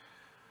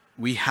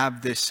we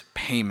have this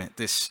payment,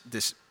 this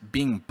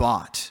being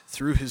bought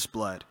through his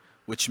blood,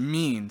 which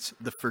means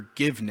the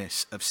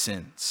forgiveness of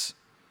sins.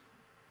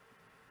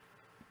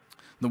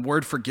 The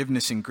word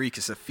forgiveness in Greek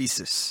is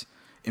aphesis.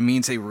 It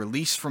means a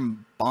release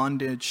from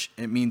bondage.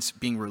 It means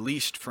being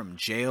released from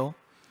jail,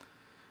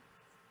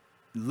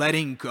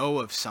 letting go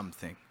of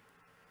something.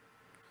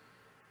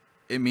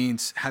 It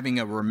means having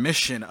a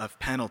remission of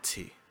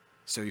penalty.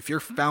 So if you're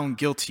found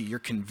guilty, you're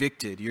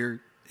convicted,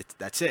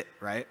 that's it,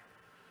 right?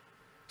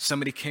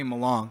 Somebody came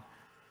along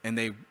and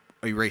they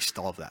erased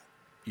all of that.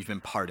 You've been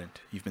pardoned.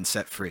 You've been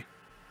set free.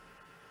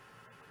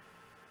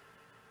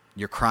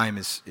 Your crime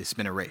has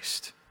been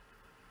erased.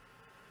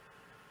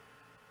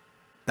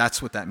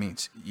 That's what that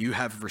means.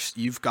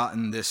 You've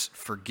gotten this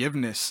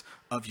forgiveness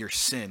of your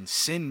sin.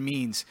 Sin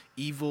means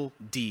evil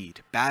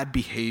deed, bad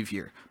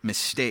behavior,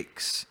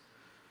 mistakes,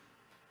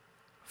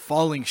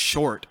 falling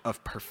short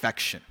of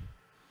perfection.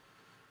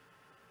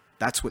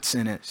 That's what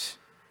sin is.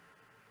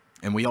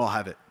 And we all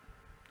have it.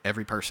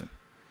 Every person.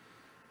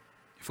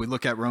 If we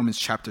look at Romans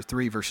chapter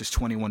 3, verses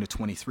 21 to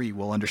 23,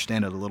 we'll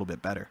understand it a little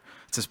bit better.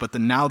 It says, "But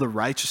now the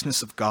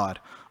righteousness of God,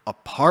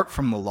 apart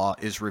from the law,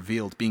 is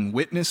revealed, being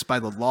witnessed by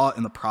the law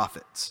and the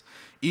prophets,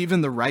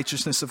 even the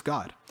righteousness of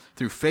God,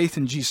 through faith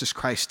in Jesus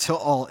Christ, to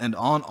all and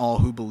on all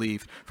who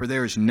believe. For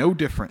there is no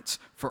difference,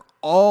 for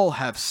all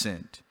have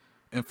sinned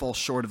and fall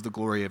short of the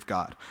glory of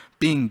God,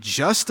 being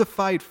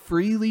justified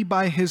freely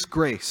by his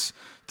grace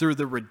through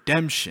the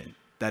redemption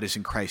that is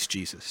in Christ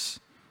Jesus,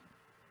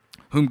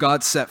 whom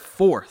God set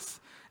forth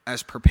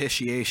as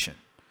propitiation."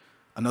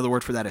 Another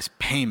word for that is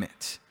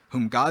payment.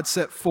 Whom God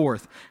set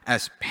forth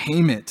as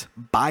payment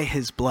by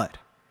his blood,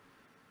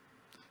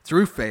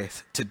 through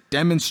faith, to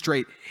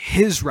demonstrate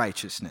his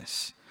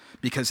righteousness,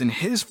 because in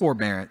his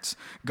forbearance,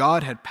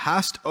 God had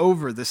passed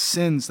over the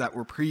sins that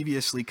were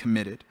previously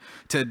committed,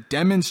 to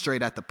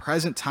demonstrate at the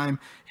present time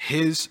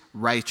his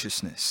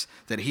righteousness,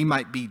 that he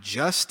might be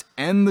just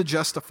and the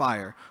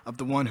justifier of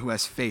the one who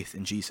has faith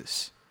in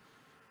Jesus.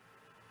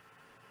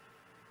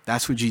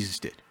 That's what Jesus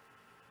did.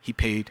 He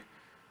paid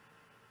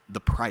the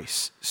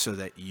price so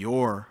that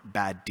your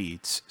bad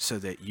deeds, so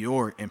that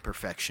your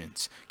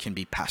imperfections can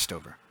be passed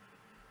over.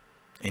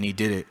 And he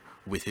did it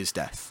with his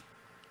death.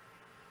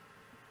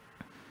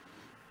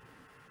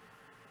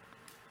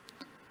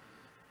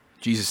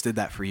 Jesus did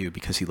that for you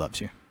because he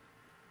loves you.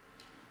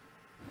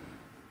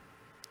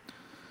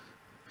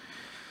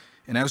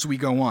 And as we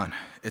go on,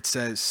 it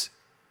says,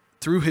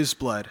 through his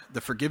blood,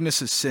 the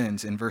forgiveness of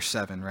sins in verse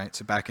 7, right?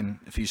 So back in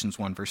Ephesians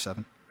 1, verse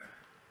 7.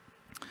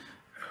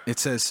 It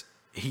says,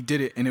 he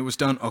did it, and it was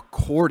done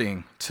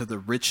according to the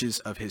riches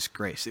of his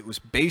grace. It was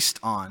based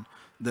on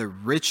the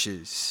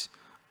riches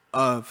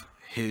of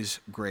his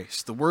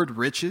grace. The word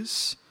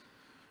riches,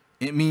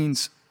 it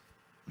means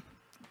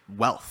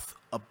wealth,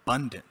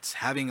 abundance,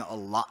 having a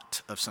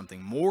lot of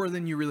something, more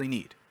than you really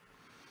need.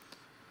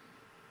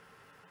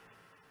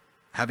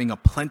 Having a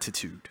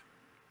plenitude.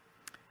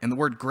 And the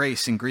word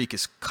grace in Greek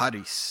is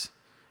charis,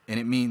 and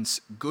it means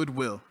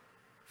goodwill,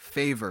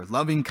 favor,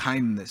 loving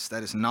kindness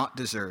that is not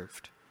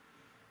deserved.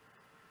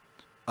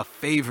 A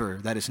favor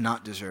that is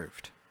not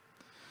deserved.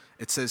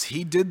 It says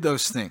he did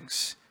those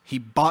things. He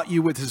bought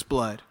you with his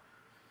blood.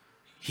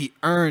 He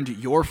earned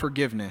your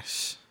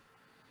forgiveness,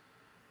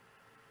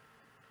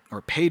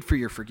 or paid for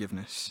your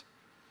forgiveness.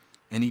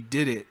 And he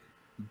did it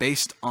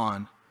based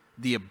on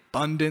the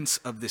abundance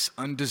of this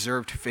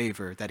undeserved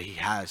favor that he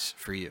has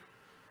for you.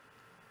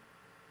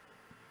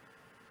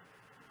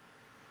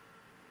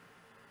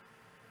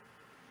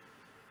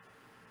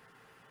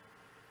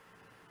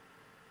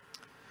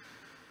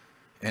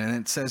 And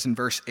it says in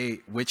verse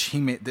 8, which he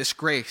made, this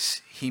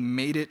grace, he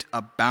made it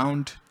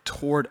abound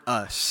toward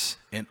us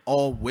in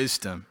all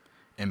wisdom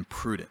and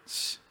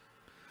prudence.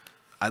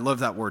 I love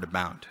that word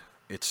abound.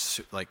 It's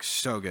like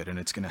so good, and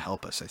it's going to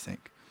help us, I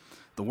think.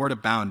 The word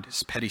abound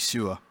is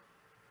perisua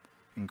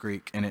in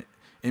Greek, and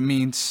it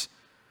means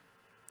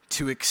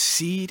to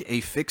exceed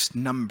a fixed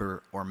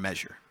number or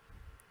measure.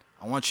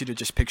 I want you to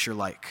just picture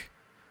like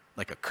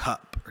a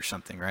cup or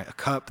something, right? A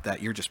cup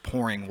that you're just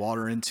pouring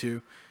water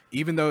into.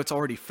 Even though it's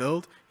already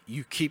filled,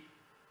 you keep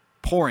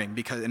pouring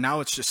and now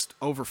it's just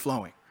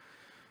overflowing.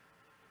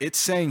 It's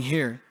saying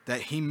here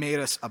that he made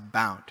us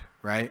abound,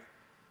 right?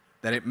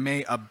 that it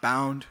may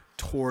abound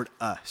toward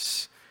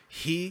us.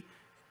 He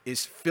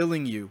is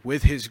filling you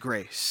with his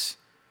grace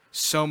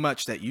so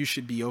much that you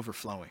should be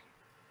overflowing.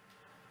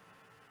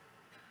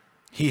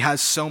 He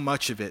has so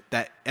much of it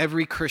that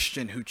every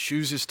Christian who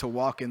chooses to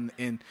walk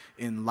in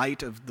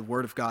light of the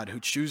Word of God,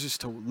 who chooses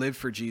to live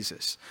for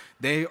Jesus,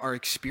 they are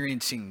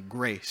experiencing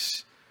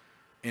grace,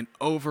 an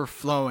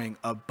overflowing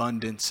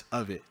abundance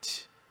of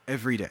it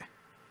every day.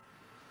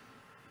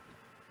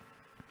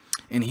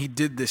 And he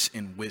did this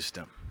in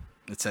wisdom,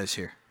 it says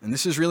here. And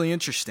this is really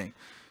interesting.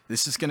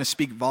 This is going to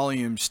speak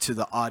volumes to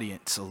the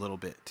audience a little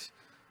bit,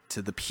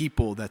 to the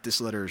people that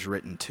this letter is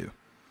written to.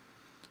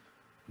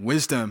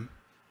 Wisdom,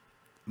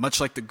 much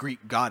like the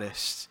Greek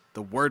goddess,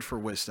 the word for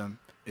wisdom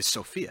is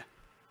Sophia.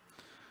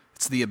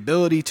 It's the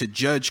ability to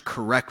judge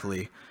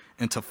correctly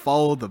and to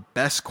follow the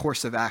best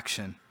course of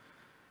action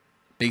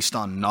based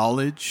on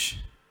knowledge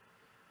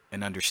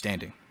and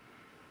understanding.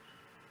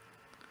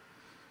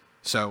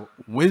 So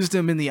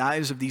wisdom in the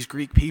eyes of these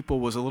Greek people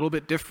was a little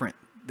bit different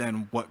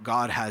than what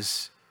God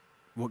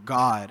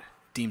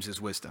deems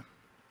as wisdom.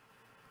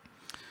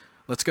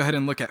 Let's go ahead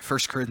and look at 1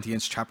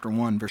 Corinthians chapter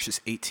 1,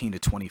 verses 18 to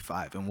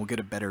 25, and we'll get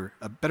a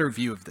better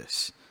view of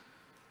this.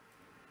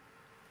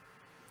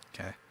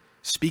 Okay.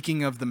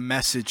 Speaking of the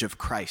message of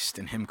Christ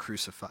and him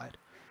crucified,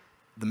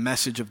 the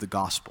message of the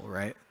gospel,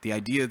 right? The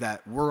idea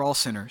that we're all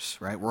sinners,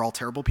 right? We're all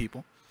terrible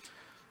people,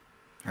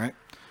 right?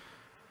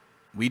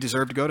 We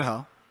deserve to go to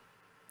hell.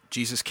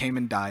 Jesus came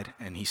and died,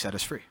 and he set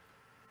us free,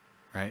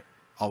 right?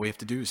 All we have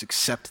to do is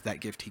accept that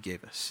gift he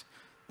gave us.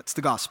 That's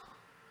the gospel.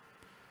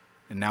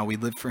 And now we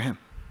live for him.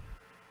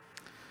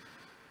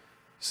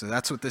 So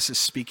that's what this is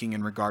speaking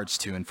in regards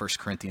to in 1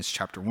 Corinthians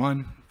chapter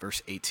 1,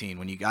 verse 18.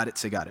 When you got it,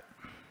 say got it.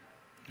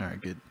 All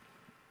right, good.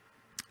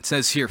 It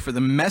says here, for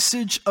the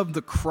message of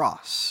the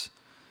cross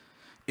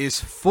is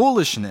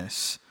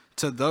foolishness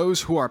to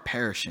those who are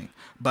perishing,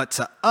 but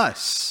to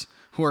us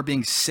who are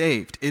being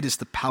saved, it is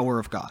the power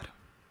of God.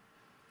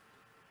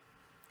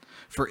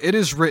 For it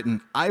is written,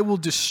 I will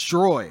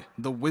destroy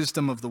the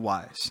wisdom of the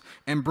wise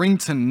and bring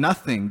to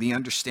nothing the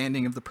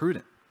understanding of the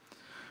prudent.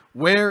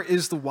 Where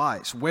is the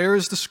wise? Where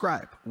is the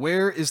scribe?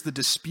 Where is the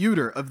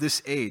disputer of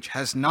this age?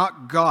 Has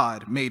not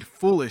God made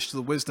foolish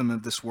the wisdom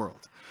of this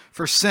world?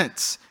 For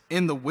since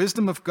in the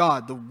wisdom of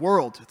God, the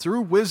world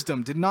through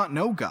wisdom did not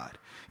know God,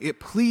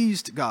 it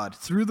pleased God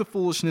through the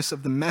foolishness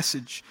of the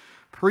message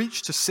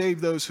preached to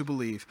save those who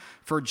believe.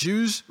 For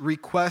Jews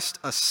request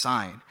a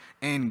sign,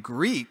 and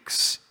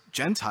Greeks,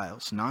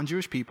 Gentiles,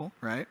 non-Jewish people,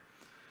 right?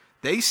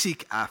 They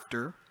seek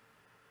after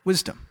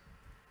wisdom.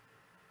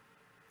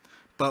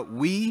 But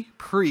we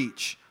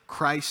preach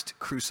Christ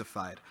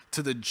crucified.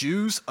 To the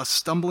Jews, a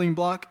stumbling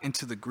block, and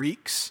to the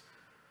Greeks,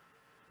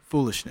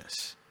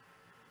 foolishness.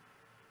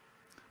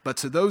 But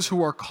to those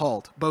who are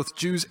called, both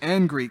Jews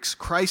and Greeks,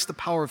 Christ the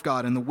power of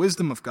God and the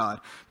wisdom of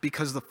God,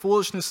 because the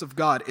foolishness of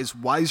God is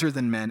wiser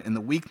than men, and the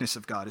weakness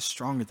of God is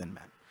stronger than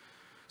men.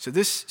 So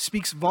this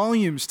speaks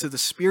volumes to the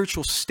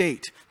spiritual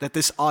state that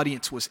this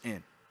audience was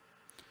in.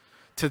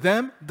 To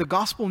them, the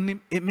gospel,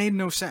 it made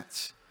no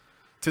sense.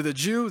 To the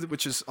Jew,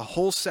 which is a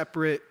whole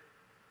separate,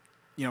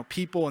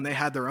 people, and they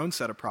had their own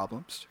set of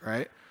problems,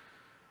 right?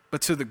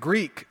 But to the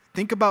Greek,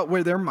 think about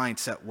where their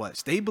mindset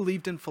was. They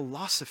believed in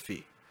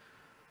philosophy,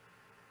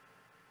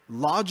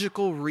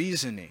 logical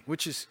reasoning,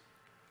 which is,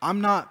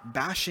 I'm not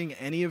bashing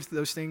any of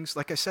those things.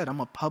 Like I said, I'm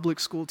a public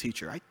school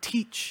teacher. I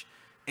teach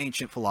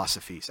ancient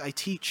philosophies. I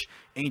teach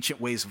ancient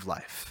ways of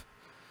life.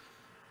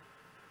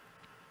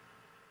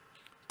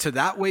 To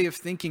that way of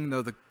thinking,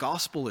 though, the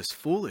gospel is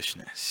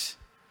foolishness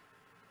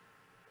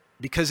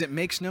because it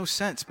makes no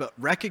sense. But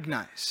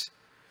recognize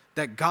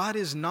that God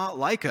is not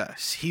like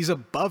us. He's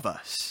above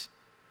us.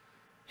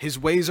 His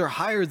ways are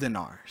higher than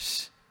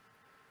ours.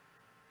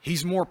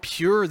 He's more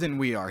pure than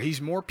we are. He's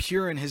more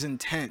pure in his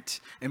intent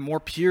and more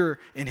pure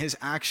in his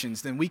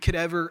actions than we could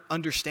ever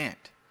understand.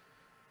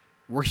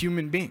 We're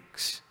human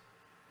beings.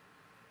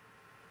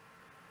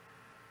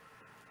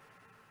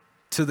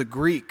 To the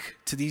Greek,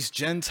 to these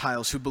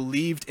Gentiles who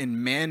believed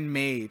in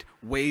man-made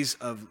ways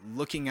of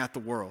looking at the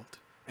world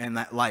and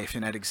that life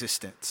and at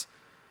existence,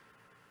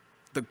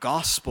 the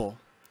gospel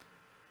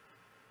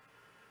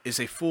is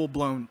a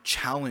full-blown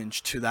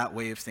challenge to that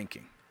way of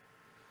thinking.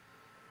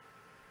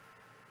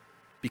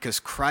 Because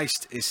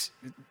Christ is,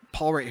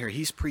 Paul right here,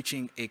 he's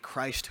preaching a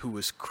Christ who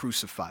was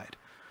crucified,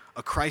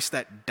 a Christ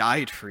that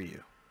died for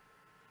you,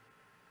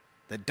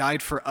 that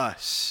died for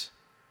us,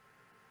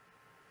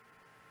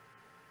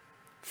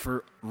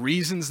 for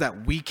reasons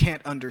that we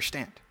can't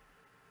understand.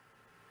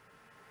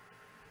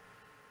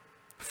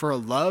 For a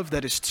love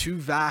that is too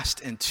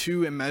vast and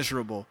too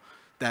immeasurable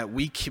that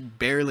we could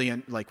barely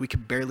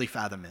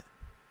fathom it.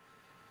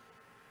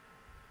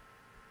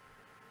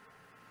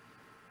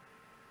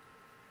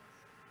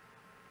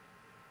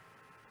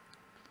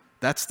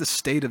 That's the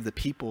state of the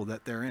people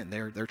that they're in.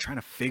 They're trying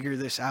to figure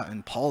this out,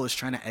 and Paul is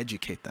trying to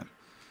educate them.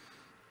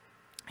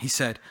 He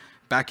said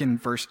back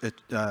in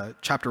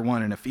chapter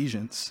 1 in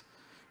Ephesians,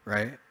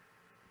 right?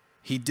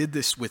 He did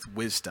this with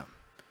wisdom.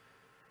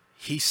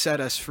 He set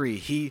us free.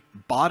 He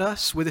bought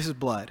us with his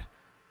blood,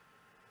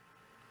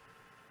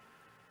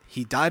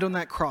 He died on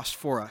that cross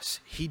for us.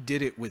 He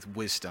did it with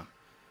wisdom.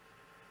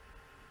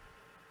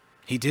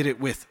 He did it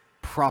with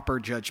proper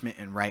judgment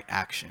and right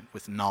action,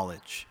 with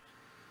knowledge.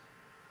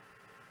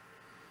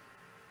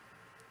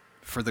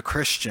 For the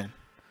Christian,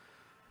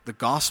 the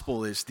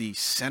gospel is the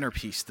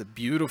centerpiece, the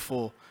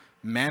beautiful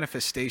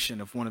manifestation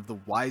of one of the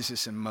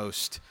wisest and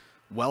most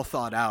well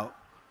thought out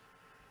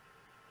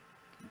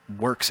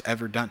works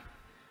ever done.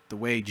 The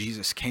way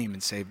Jesus came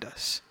and saved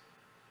us.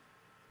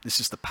 This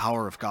is the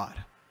power of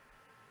God.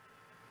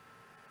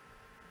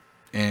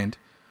 And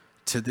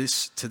to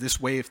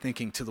this way of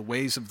thinking, to the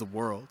ways of the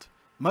world,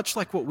 much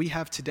like what we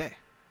have today,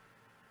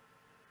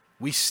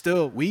 we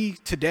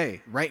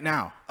today, right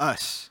now,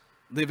 us,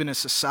 live in a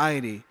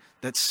society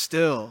that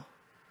still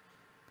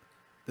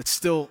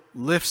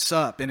lifts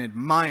up and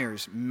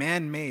admires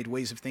man-made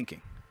ways of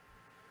thinking.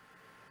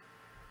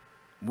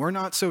 We're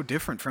not so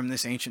different from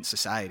this ancient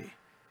society.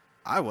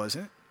 I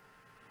wasn't.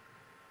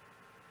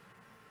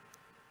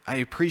 I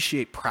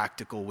appreciate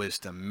practical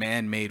wisdom,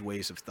 man-made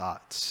ways of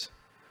thoughts.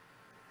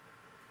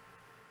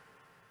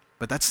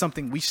 But that's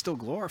something we still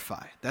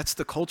glorify. That's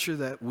the culture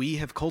that we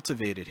have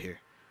cultivated here.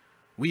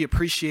 We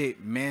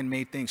appreciate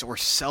man-made things or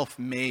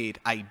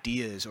self-made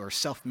ideas or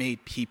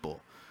self-made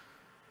people.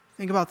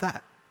 Think about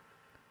that.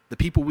 The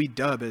people we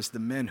dub as the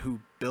men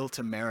who built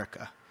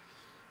America.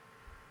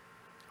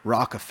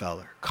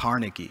 Rockefeller,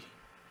 Carnegie,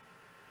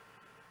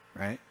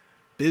 right?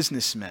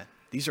 Businessmen.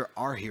 These are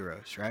our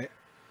heroes, right?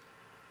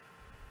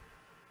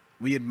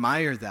 We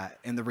admire that.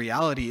 And the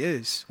reality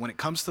is, when it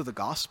comes to the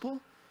gospel,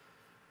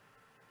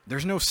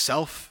 there's no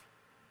self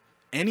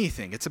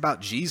anything. It's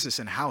about Jesus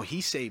and how he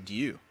saved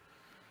you.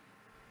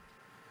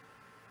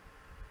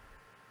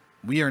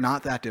 We are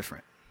not that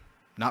different.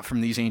 Not from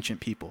these ancient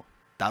people,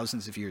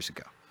 thousands of years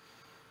ago.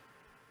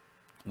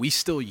 We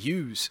still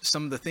use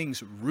some of the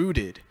things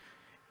rooted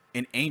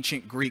in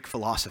ancient Greek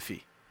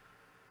philosophy,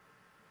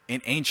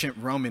 in ancient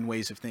Roman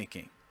ways of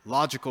thinking,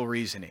 logical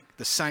reasoning,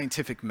 the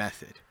scientific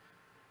method,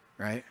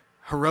 right?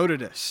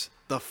 Herodotus,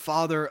 the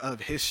father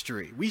of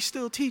history.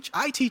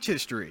 I teach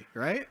history,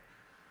 right?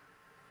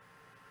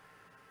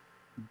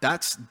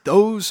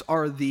 Those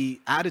are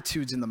the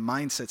attitudes and the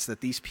mindsets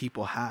that these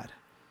people had.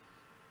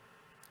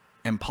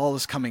 And Paul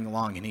is coming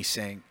along and he's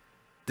saying,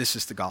 this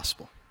is the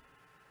gospel.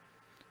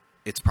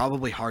 It's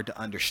probably hard to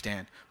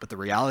understand, but the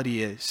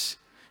reality is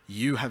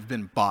you have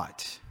been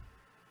bought.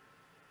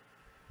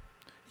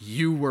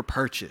 You were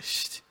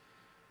purchased.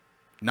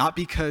 Not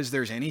because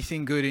there's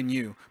anything good in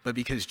you, but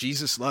because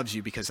Jesus loves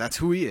you, because that's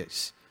who he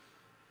is.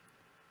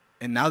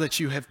 And now that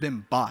you have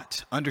been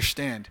bought,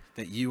 understand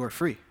that you are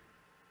free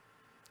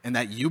and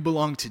that you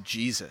belong to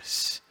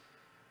Jesus.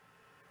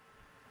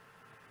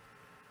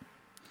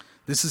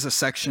 This is a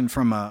section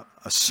from a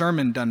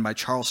sermon done by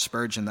Charles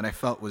Spurgeon that I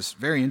felt was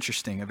very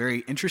interesting, a very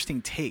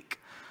interesting take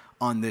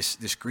on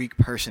this Greek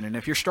person. And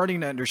if you're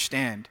starting to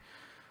understand,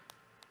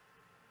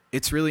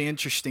 it's really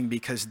interesting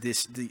because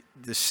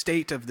the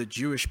state of the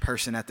Jewish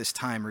person at this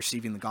time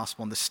receiving the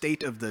gospel and the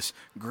state of this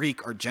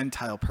Greek or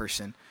Gentile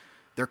person,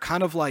 they're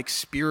kind of like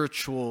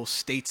spiritual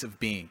states of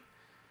being.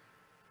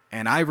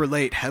 And I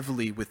relate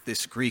heavily with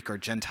this Greek or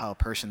Gentile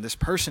person, this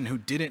person who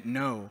didn't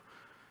know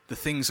the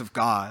things of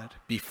God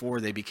before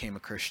they became a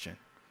Christian.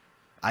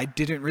 I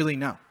didn't really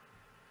know.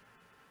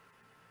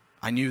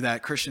 I knew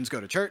that Christians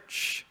go to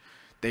church,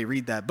 they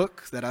read that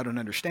book that I don't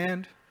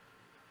understand,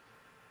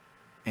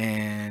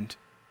 and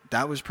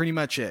that was pretty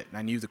much it.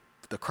 I knew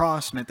the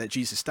cross meant that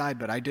Jesus died,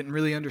 but I didn't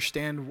really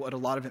understand what a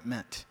lot of it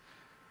meant.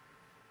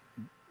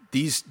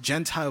 These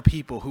Gentile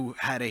people who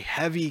had a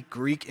heavy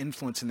Greek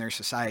influence in their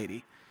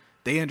society,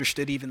 they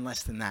understood even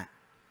less than that.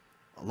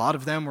 A lot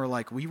of them were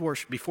like,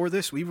 before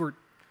this, we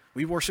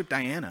worshiped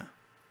Diana.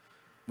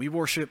 We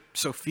worshiped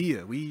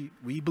Sophia. We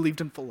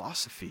believed in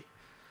philosophy.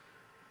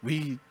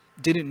 We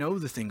didn't know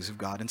the things of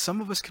God. And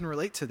some of us can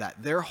relate to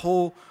that. Their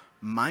whole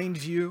mind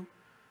view,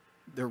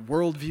 their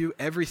worldview,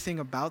 everything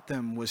about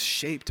them was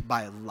shaped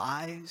by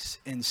lies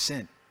and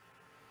sin.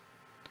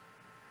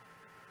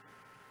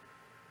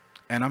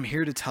 And I'm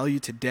here to tell you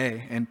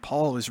today, and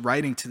Paul is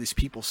writing to these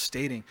people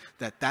stating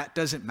that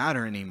doesn't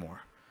matter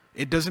anymore.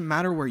 It doesn't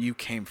matter where you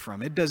came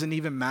from. It doesn't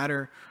even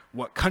matter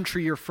what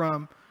country you're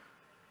from.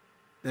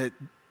 That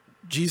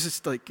Jesus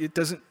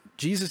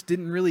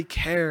didn't really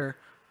care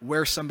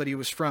where somebody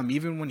was from,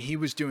 even when he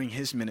was doing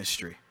his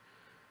ministry.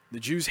 The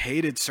Jews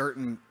hated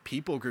certain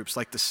people groups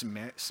like the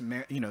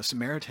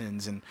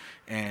Samaritans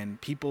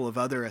and people of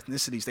other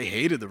ethnicities. They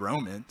hated the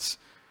Romans.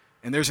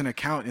 And there's an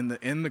account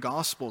in the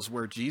Gospels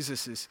where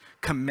Jesus is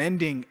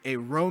commending a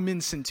Roman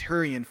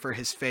centurion for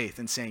his faith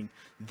and saying,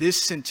 this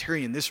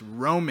centurion, this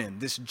Roman,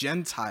 this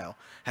Gentile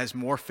has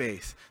more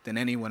faith than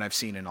anyone I've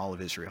seen in all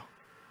of Israel.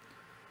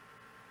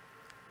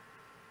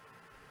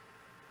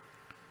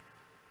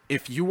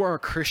 If you are a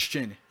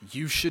Christian,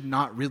 you should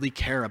not really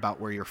care about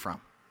where you're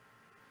from.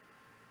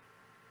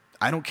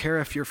 I don't care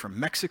if you're from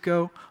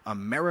Mexico,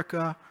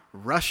 America,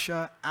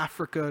 Russia,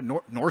 Africa,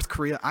 North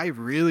Korea. I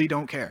really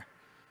don't care.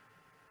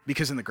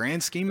 Because in the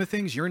grand scheme of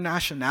things, your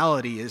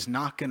nationality is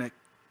not going to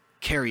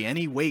carry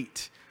any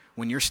weight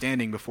when you're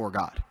standing before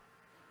God.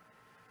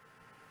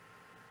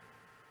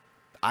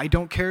 I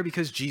don't care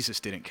because Jesus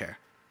didn't care.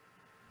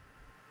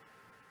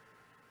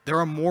 There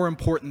are more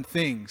important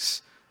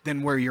things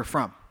than where you're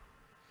from.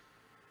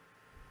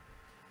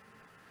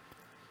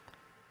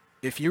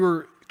 If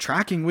you're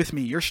tracking with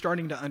me, you're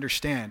starting to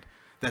understand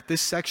that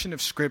this section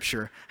of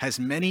Scripture has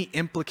many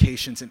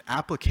implications and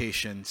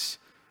applications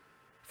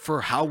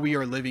for how we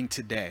are living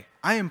today.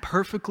 I am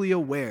perfectly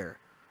aware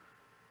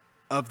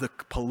of the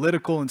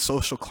political and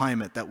social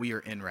climate that we are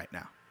in right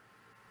now.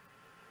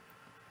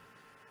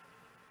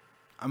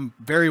 I'm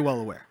very well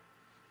aware.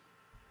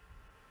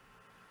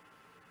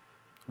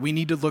 We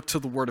need to look to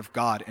the Word of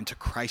God and to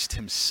Christ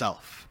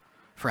himself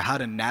for how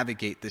to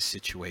navigate this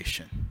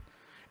situation.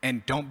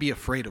 And don't be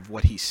afraid of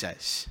what he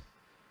says.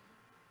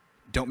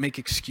 Don't make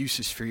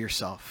excuses for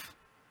yourself.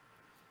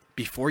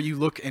 Before you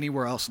look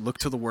anywhere else, look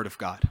to the Word of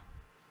God.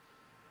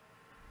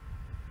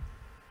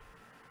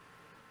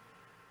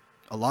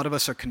 A lot of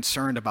us are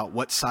concerned about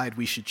what side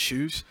we should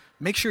choose.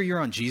 Make sure you're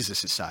on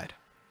Jesus' side.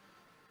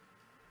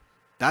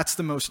 That's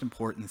the most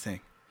important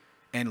thing.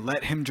 And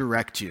let him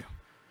direct you.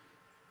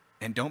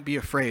 And don't be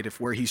afraid if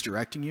where he's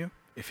directing you,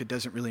 if it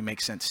doesn't really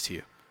make sense to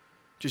you.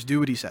 Just do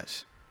what he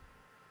says.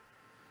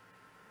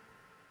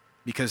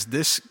 Because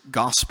this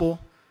gospel,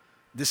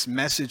 this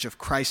message of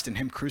Christ and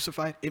him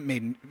crucified,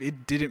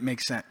 it didn't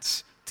make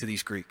sense to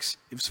these Greeks.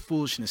 It was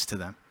foolishness to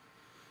them.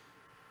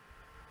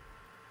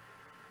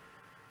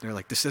 They're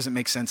like, this doesn't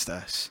make sense to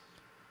us.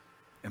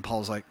 And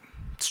Paul's like,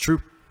 it's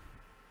true.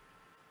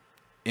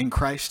 In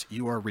Christ,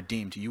 you are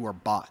redeemed, you are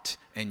bought,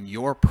 and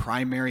your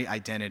primary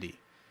identity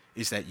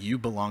is that you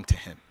belong to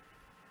him.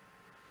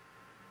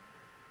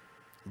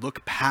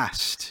 Look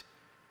past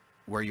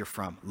where you're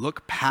from.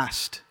 Look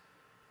past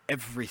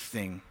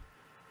everything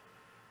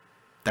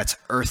that's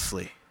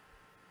earthly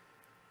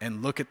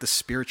and look at the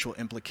spiritual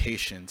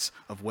implications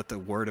of what the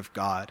Word of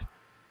God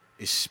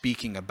is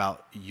speaking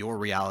about your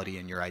reality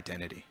and your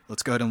identity.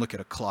 Let's go ahead and look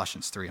at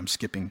Colossians 3. I'm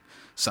skipping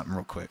something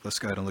real quick. Let's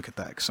go ahead and look at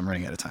that because I'm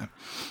running out of time.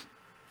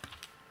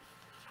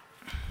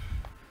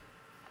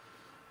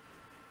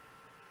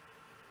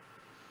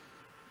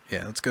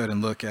 Yeah, let's go ahead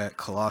and look at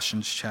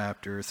Colossians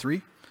chapter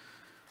 3.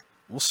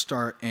 Let's go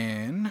ahead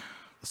and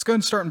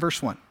start in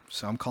verse 1.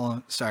 So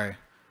sorry,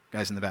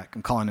 guys in the back,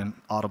 I'm calling in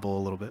audible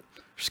a little bit.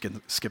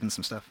 Skipping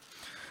some stuff.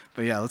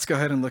 But yeah, let's go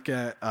ahead and look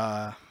at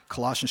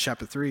Colossians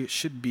chapter 3. It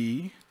should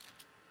be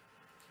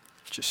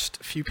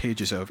just a few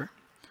pages over.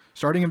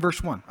 Starting in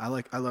verse 1. I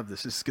love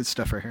this. This is good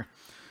stuff right here.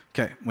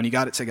 Okay, when you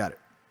got it, say got it.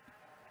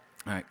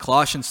 All right,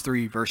 Colossians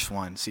 3, verse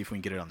 1. See if we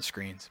can get it on the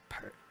screens.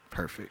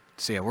 Perfect.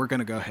 So yeah, we're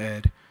going to go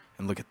ahead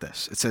and look at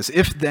this. It says,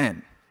 if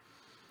then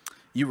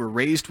you were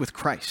raised with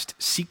Christ,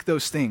 seek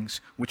those things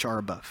which are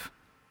above,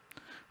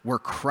 where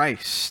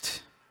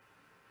Christ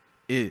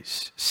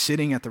is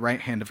sitting at the right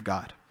hand of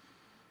God.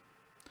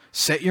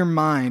 Set your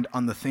mind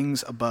on the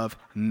things above,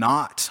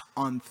 not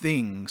on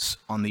things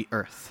on the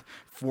earth.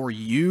 For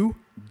you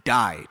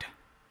died,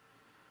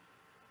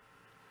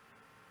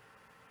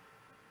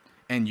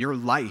 and your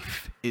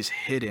life is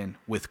hidden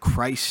with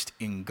Christ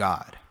in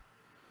God.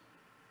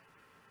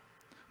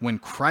 When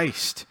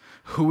Christ,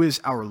 who is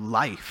our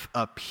life,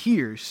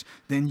 appears,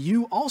 then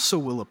you also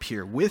will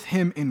appear with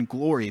him in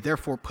glory.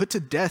 Therefore, put to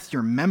death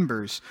your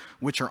members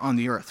which are on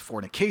the earth: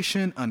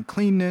 fornication,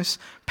 uncleanness,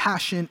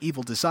 passion,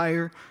 evil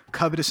desire,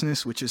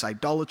 covetousness, which is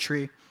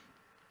idolatry.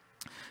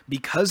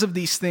 Because of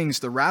these things,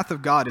 the wrath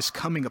of God is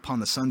coming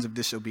upon the sons of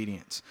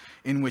disobedience,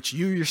 in which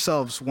you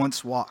yourselves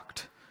once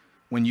walked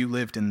when you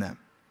lived in them.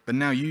 But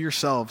now you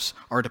yourselves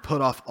are to put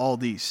off all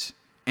these: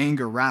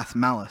 anger, wrath,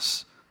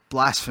 malice,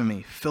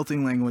 blasphemy, filthy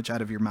language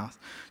out of your mouth.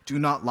 Do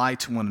not lie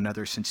to one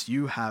another, since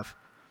you have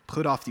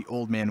put off the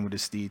old man with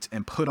his deeds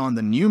and put on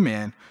the new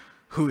man,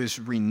 who is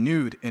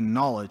renewed in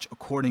knowledge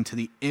according to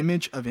the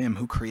image of him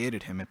who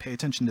created him. And pay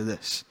attention to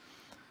this.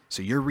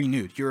 So you're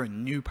renewed. You're a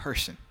new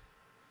person.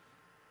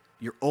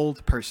 Your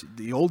old person,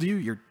 the old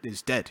you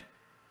is dead,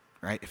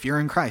 right? If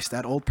you're in Christ,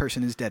 that old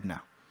person is dead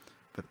now.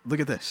 But look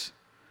at this.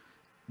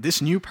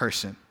 This new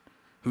person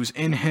who's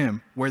in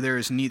him, where there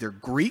is neither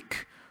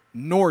Greek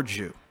nor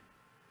Jew,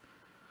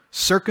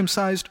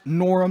 circumcised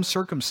nor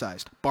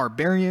uncircumcised,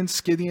 barbarian,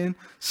 Scythian,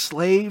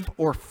 slave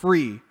or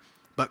free,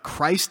 but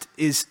Christ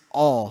is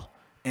all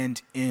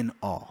and in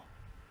all.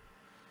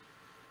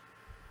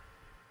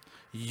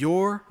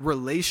 Your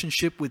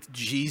relationship with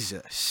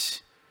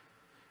Jesus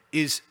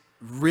is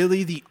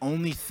really the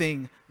only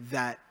thing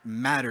that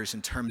matters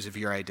in terms of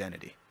your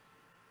identity.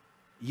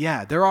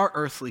 Yeah, there are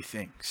earthly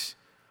things.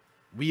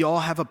 We all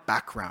have a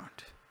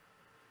background.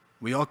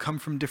 We all come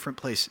from different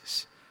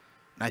places.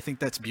 And I think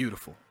that's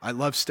beautiful. I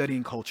love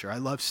studying culture. I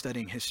love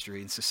studying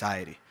history and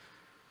society.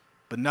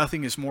 But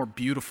nothing is more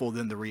beautiful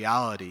than the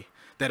reality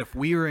that if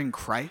we are in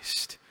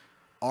Christ,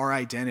 our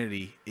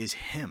identity is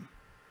him.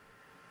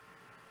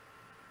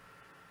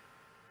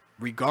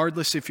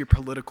 Regardless of your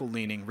political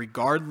leaning,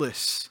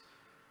 regardless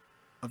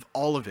of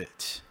all of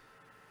it,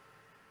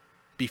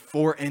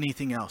 before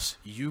anything else,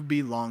 you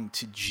belong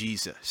to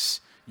Jesus.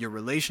 Your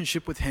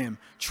relationship with him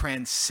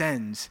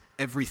transcends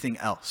everything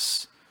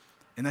else.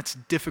 And that's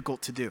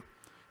difficult to do.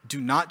 Do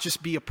not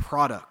just be a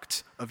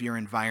product of your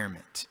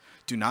environment.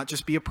 Do not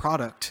just be a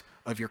product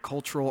of your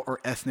cultural or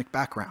ethnic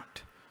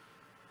background.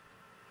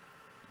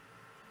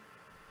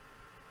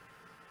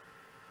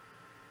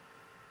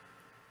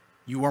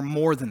 You are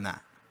more than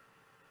that.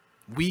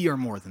 We are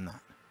more than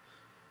that.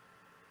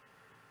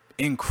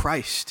 In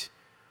Christ,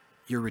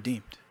 you're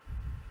redeemed.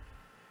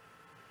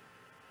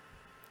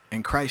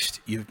 In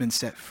Christ, you've been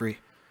set free.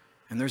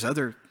 And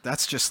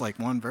that's just like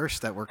one verse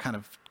that we're kind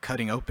of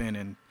cutting open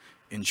and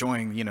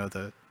enjoying,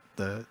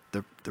 the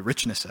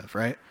richness of,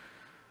 right?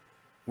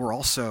 We're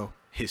also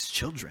his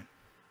children.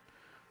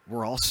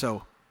 We're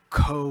also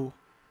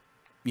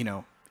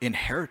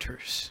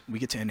inheritors. We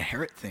get to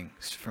inherit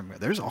things from,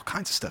 there's all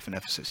kinds of stuff in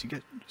Ephesus. You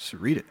get to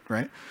read it,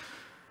 right?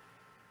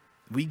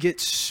 We get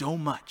so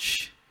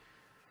much.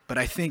 But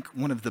I think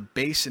one of the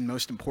base and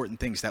most important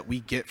things that we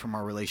get from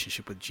our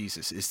relationship with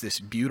Jesus is this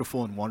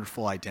beautiful and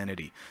wonderful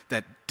identity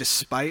that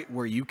despite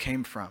where you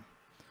came from,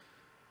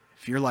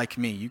 if you're like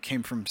me, you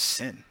came from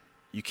sin.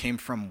 You came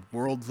from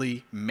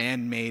worldly,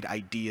 man-made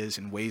ideas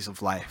and ways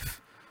of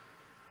life.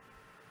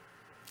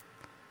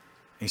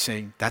 And he's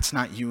saying, that's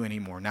not you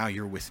anymore. Now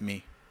you're with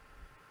me.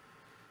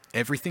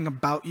 Everything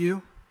about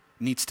you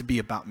needs to be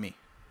about me.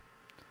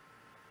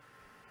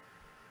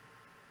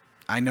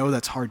 I know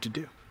that's hard to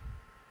do.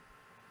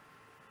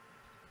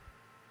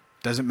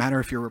 Doesn't matter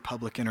if you're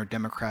Republican or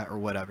Democrat or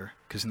whatever,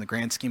 because in the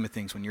grand scheme of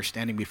things, when you're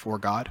standing before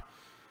God,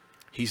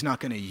 he's not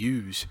going to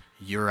use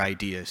your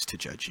ideas to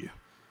judge you.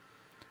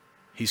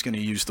 He's going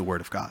to use the Word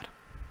of God.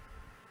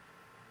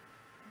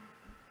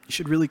 You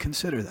should really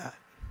consider that.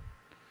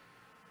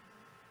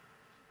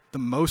 The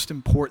most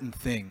important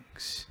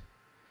things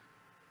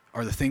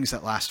are the things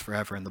that last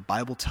forever, and the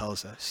Bible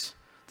tells us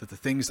that the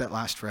things that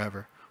last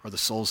forever are the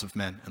souls of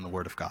men and the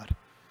Word of God.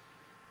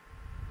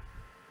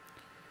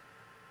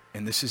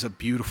 And this is a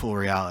beautiful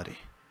reality,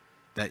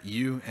 that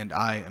you and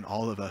I and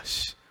all of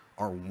us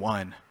are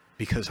one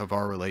because of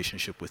our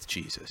relationship with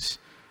Jesus.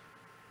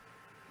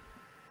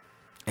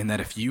 And that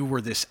if you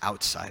were this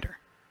outsider,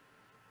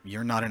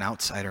 you're not an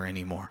outsider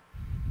anymore.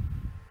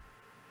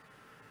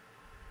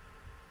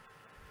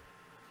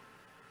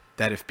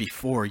 That if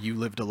before you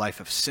lived a life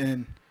of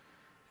sin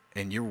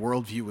and your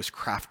worldview was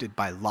crafted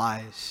by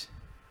lies,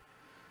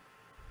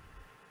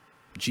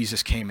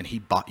 Jesus came and he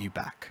bought you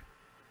back.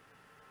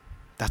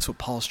 That's what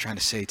Paul's trying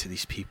to say to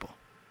these people.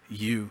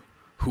 You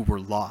who were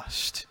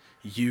lost,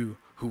 you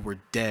who were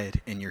dead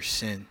in your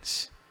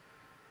sins,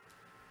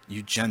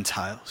 you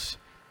Gentiles,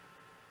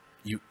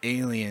 you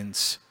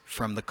aliens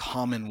from the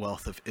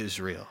commonwealth of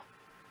Israel,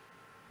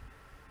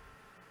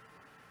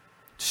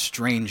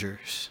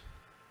 strangers.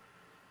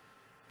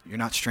 You're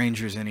not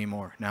strangers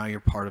anymore. Now you're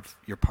part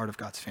of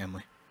God's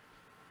family.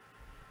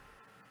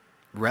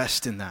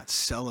 Rest in that.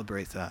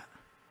 Celebrate that.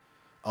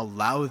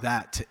 Allow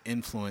that to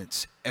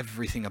influence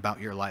everything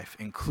about your life,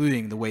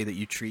 including the way that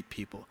you treat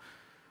people.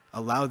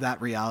 Allow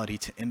that reality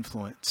to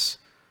influence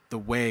the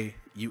way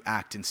you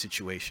act in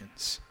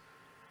situations.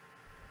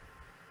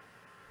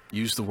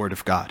 Use the Word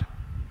of God.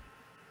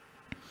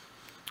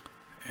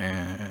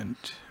 And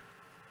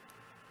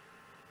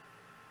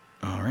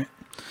all right.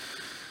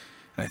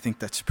 I think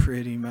that's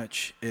pretty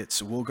much it.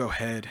 So we'll go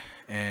ahead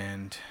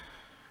and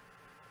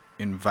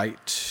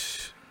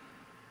invite.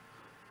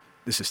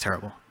 This is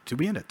terrible. Did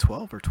we end at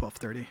 12 or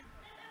 12:30?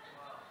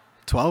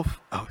 12?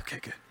 Oh, okay,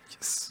 good.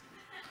 Yes.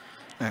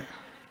 All right.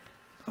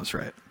 I was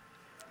right.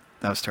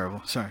 That was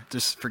terrible. Sorry.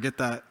 Just forget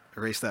that.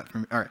 Erase that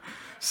from me. All right.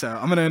 So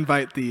I'm going to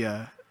invite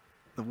the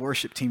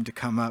worship team to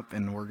come up,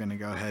 and we're going to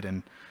go ahead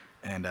and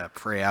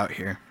pray out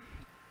here.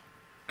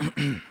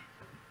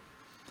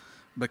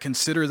 But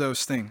consider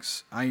those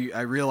things.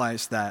 I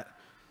realize that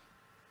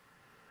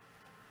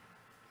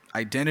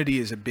identity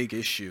is a big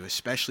issue,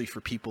 especially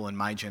for people in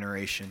my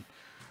generation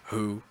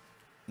who,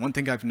 one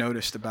thing I've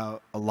noticed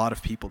about a lot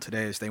of people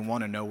today is they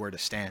want to know where to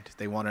stand.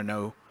 They want to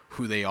know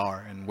who they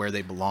are and where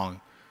they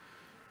belong.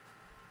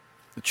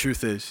 The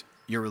truth is,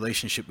 your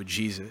relationship with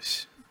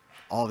Jesus,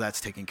 all of that's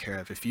taken care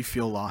of. If you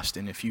feel lost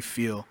and if you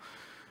feel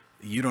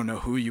you don't know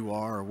who you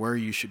are or where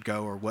you should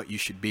go or what you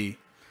should be,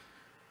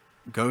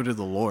 go to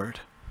the Lord.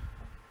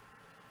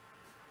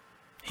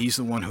 He's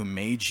the one who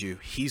made you.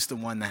 He's the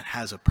one that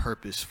has a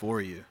purpose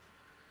for you.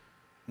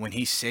 When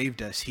he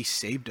saved us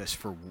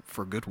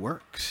for good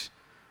works.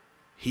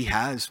 He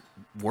has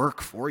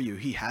work for you.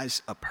 He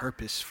has a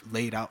purpose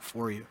laid out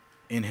for you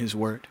in his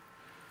word.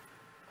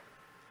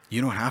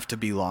 You don't have to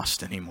be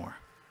lost anymore.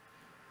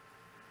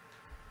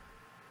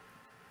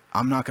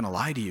 I'm not going to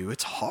lie to you.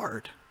 It's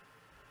hard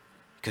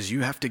because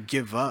you have to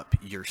give up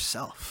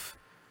yourself.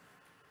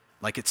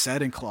 Like it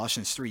said in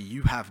Colossians 3,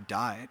 you have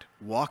died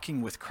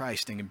walking with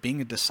Christ and being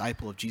a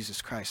disciple of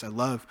Jesus Christ. I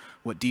love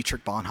what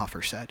Dietrich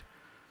Bonhoeffer said.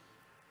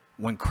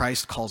 When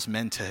Christ calls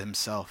men to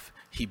himself,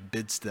 he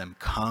bids them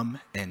come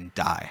and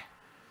die.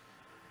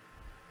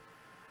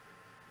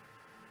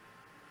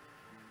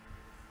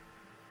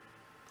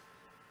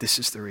 This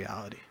is the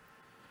reality.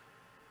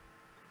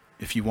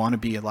 If you want to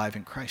be alive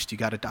in Christ, you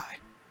got to die.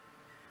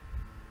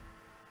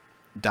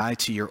 Die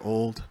to your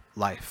old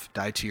life.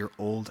 Die to your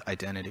old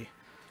identity.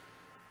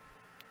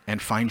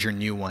 and find your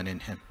new one in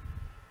him.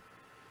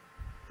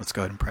 Let's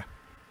go ahead and pray.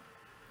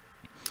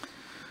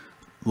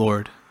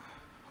 Lord,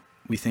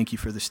 we thank you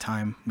for this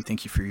time. We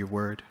thank you for your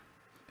word.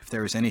 If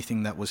there was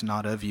anything that was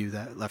not of you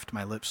that left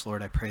my lips,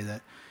 Lord, I pray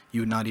that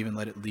you would not even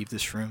let it leave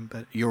this room,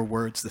 but your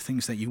words, the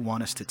things that you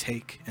want us to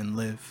take and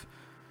live,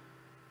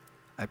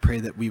 I pray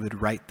that we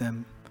would write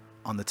them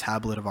on the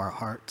tablet of our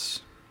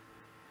hearts.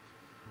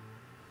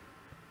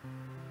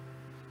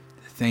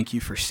 Thank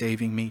you for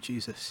saving me,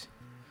 Jesus.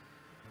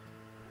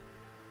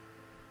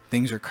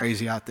 Things are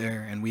crazy out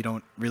there and we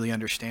don't really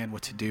understand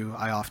what to do.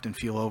 I often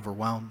feel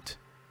overwhelmed,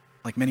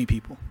 like many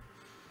people.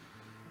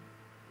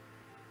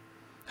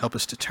 Help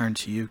us to turn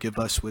to you. Give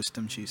us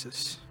wisdom,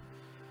 Jesus.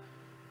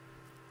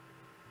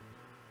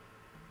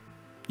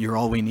 You're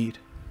all we need.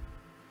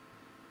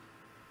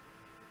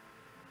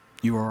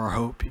 You are our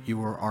hope.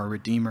 You are our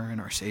Redeemer and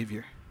our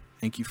Savior.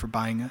 Thank you for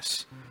buying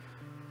us.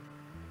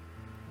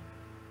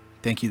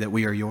 Thank you that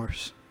we are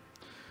yours.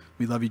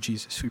 We love you,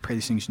 Jesus. We pray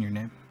these things in your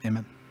name.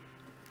 Amen.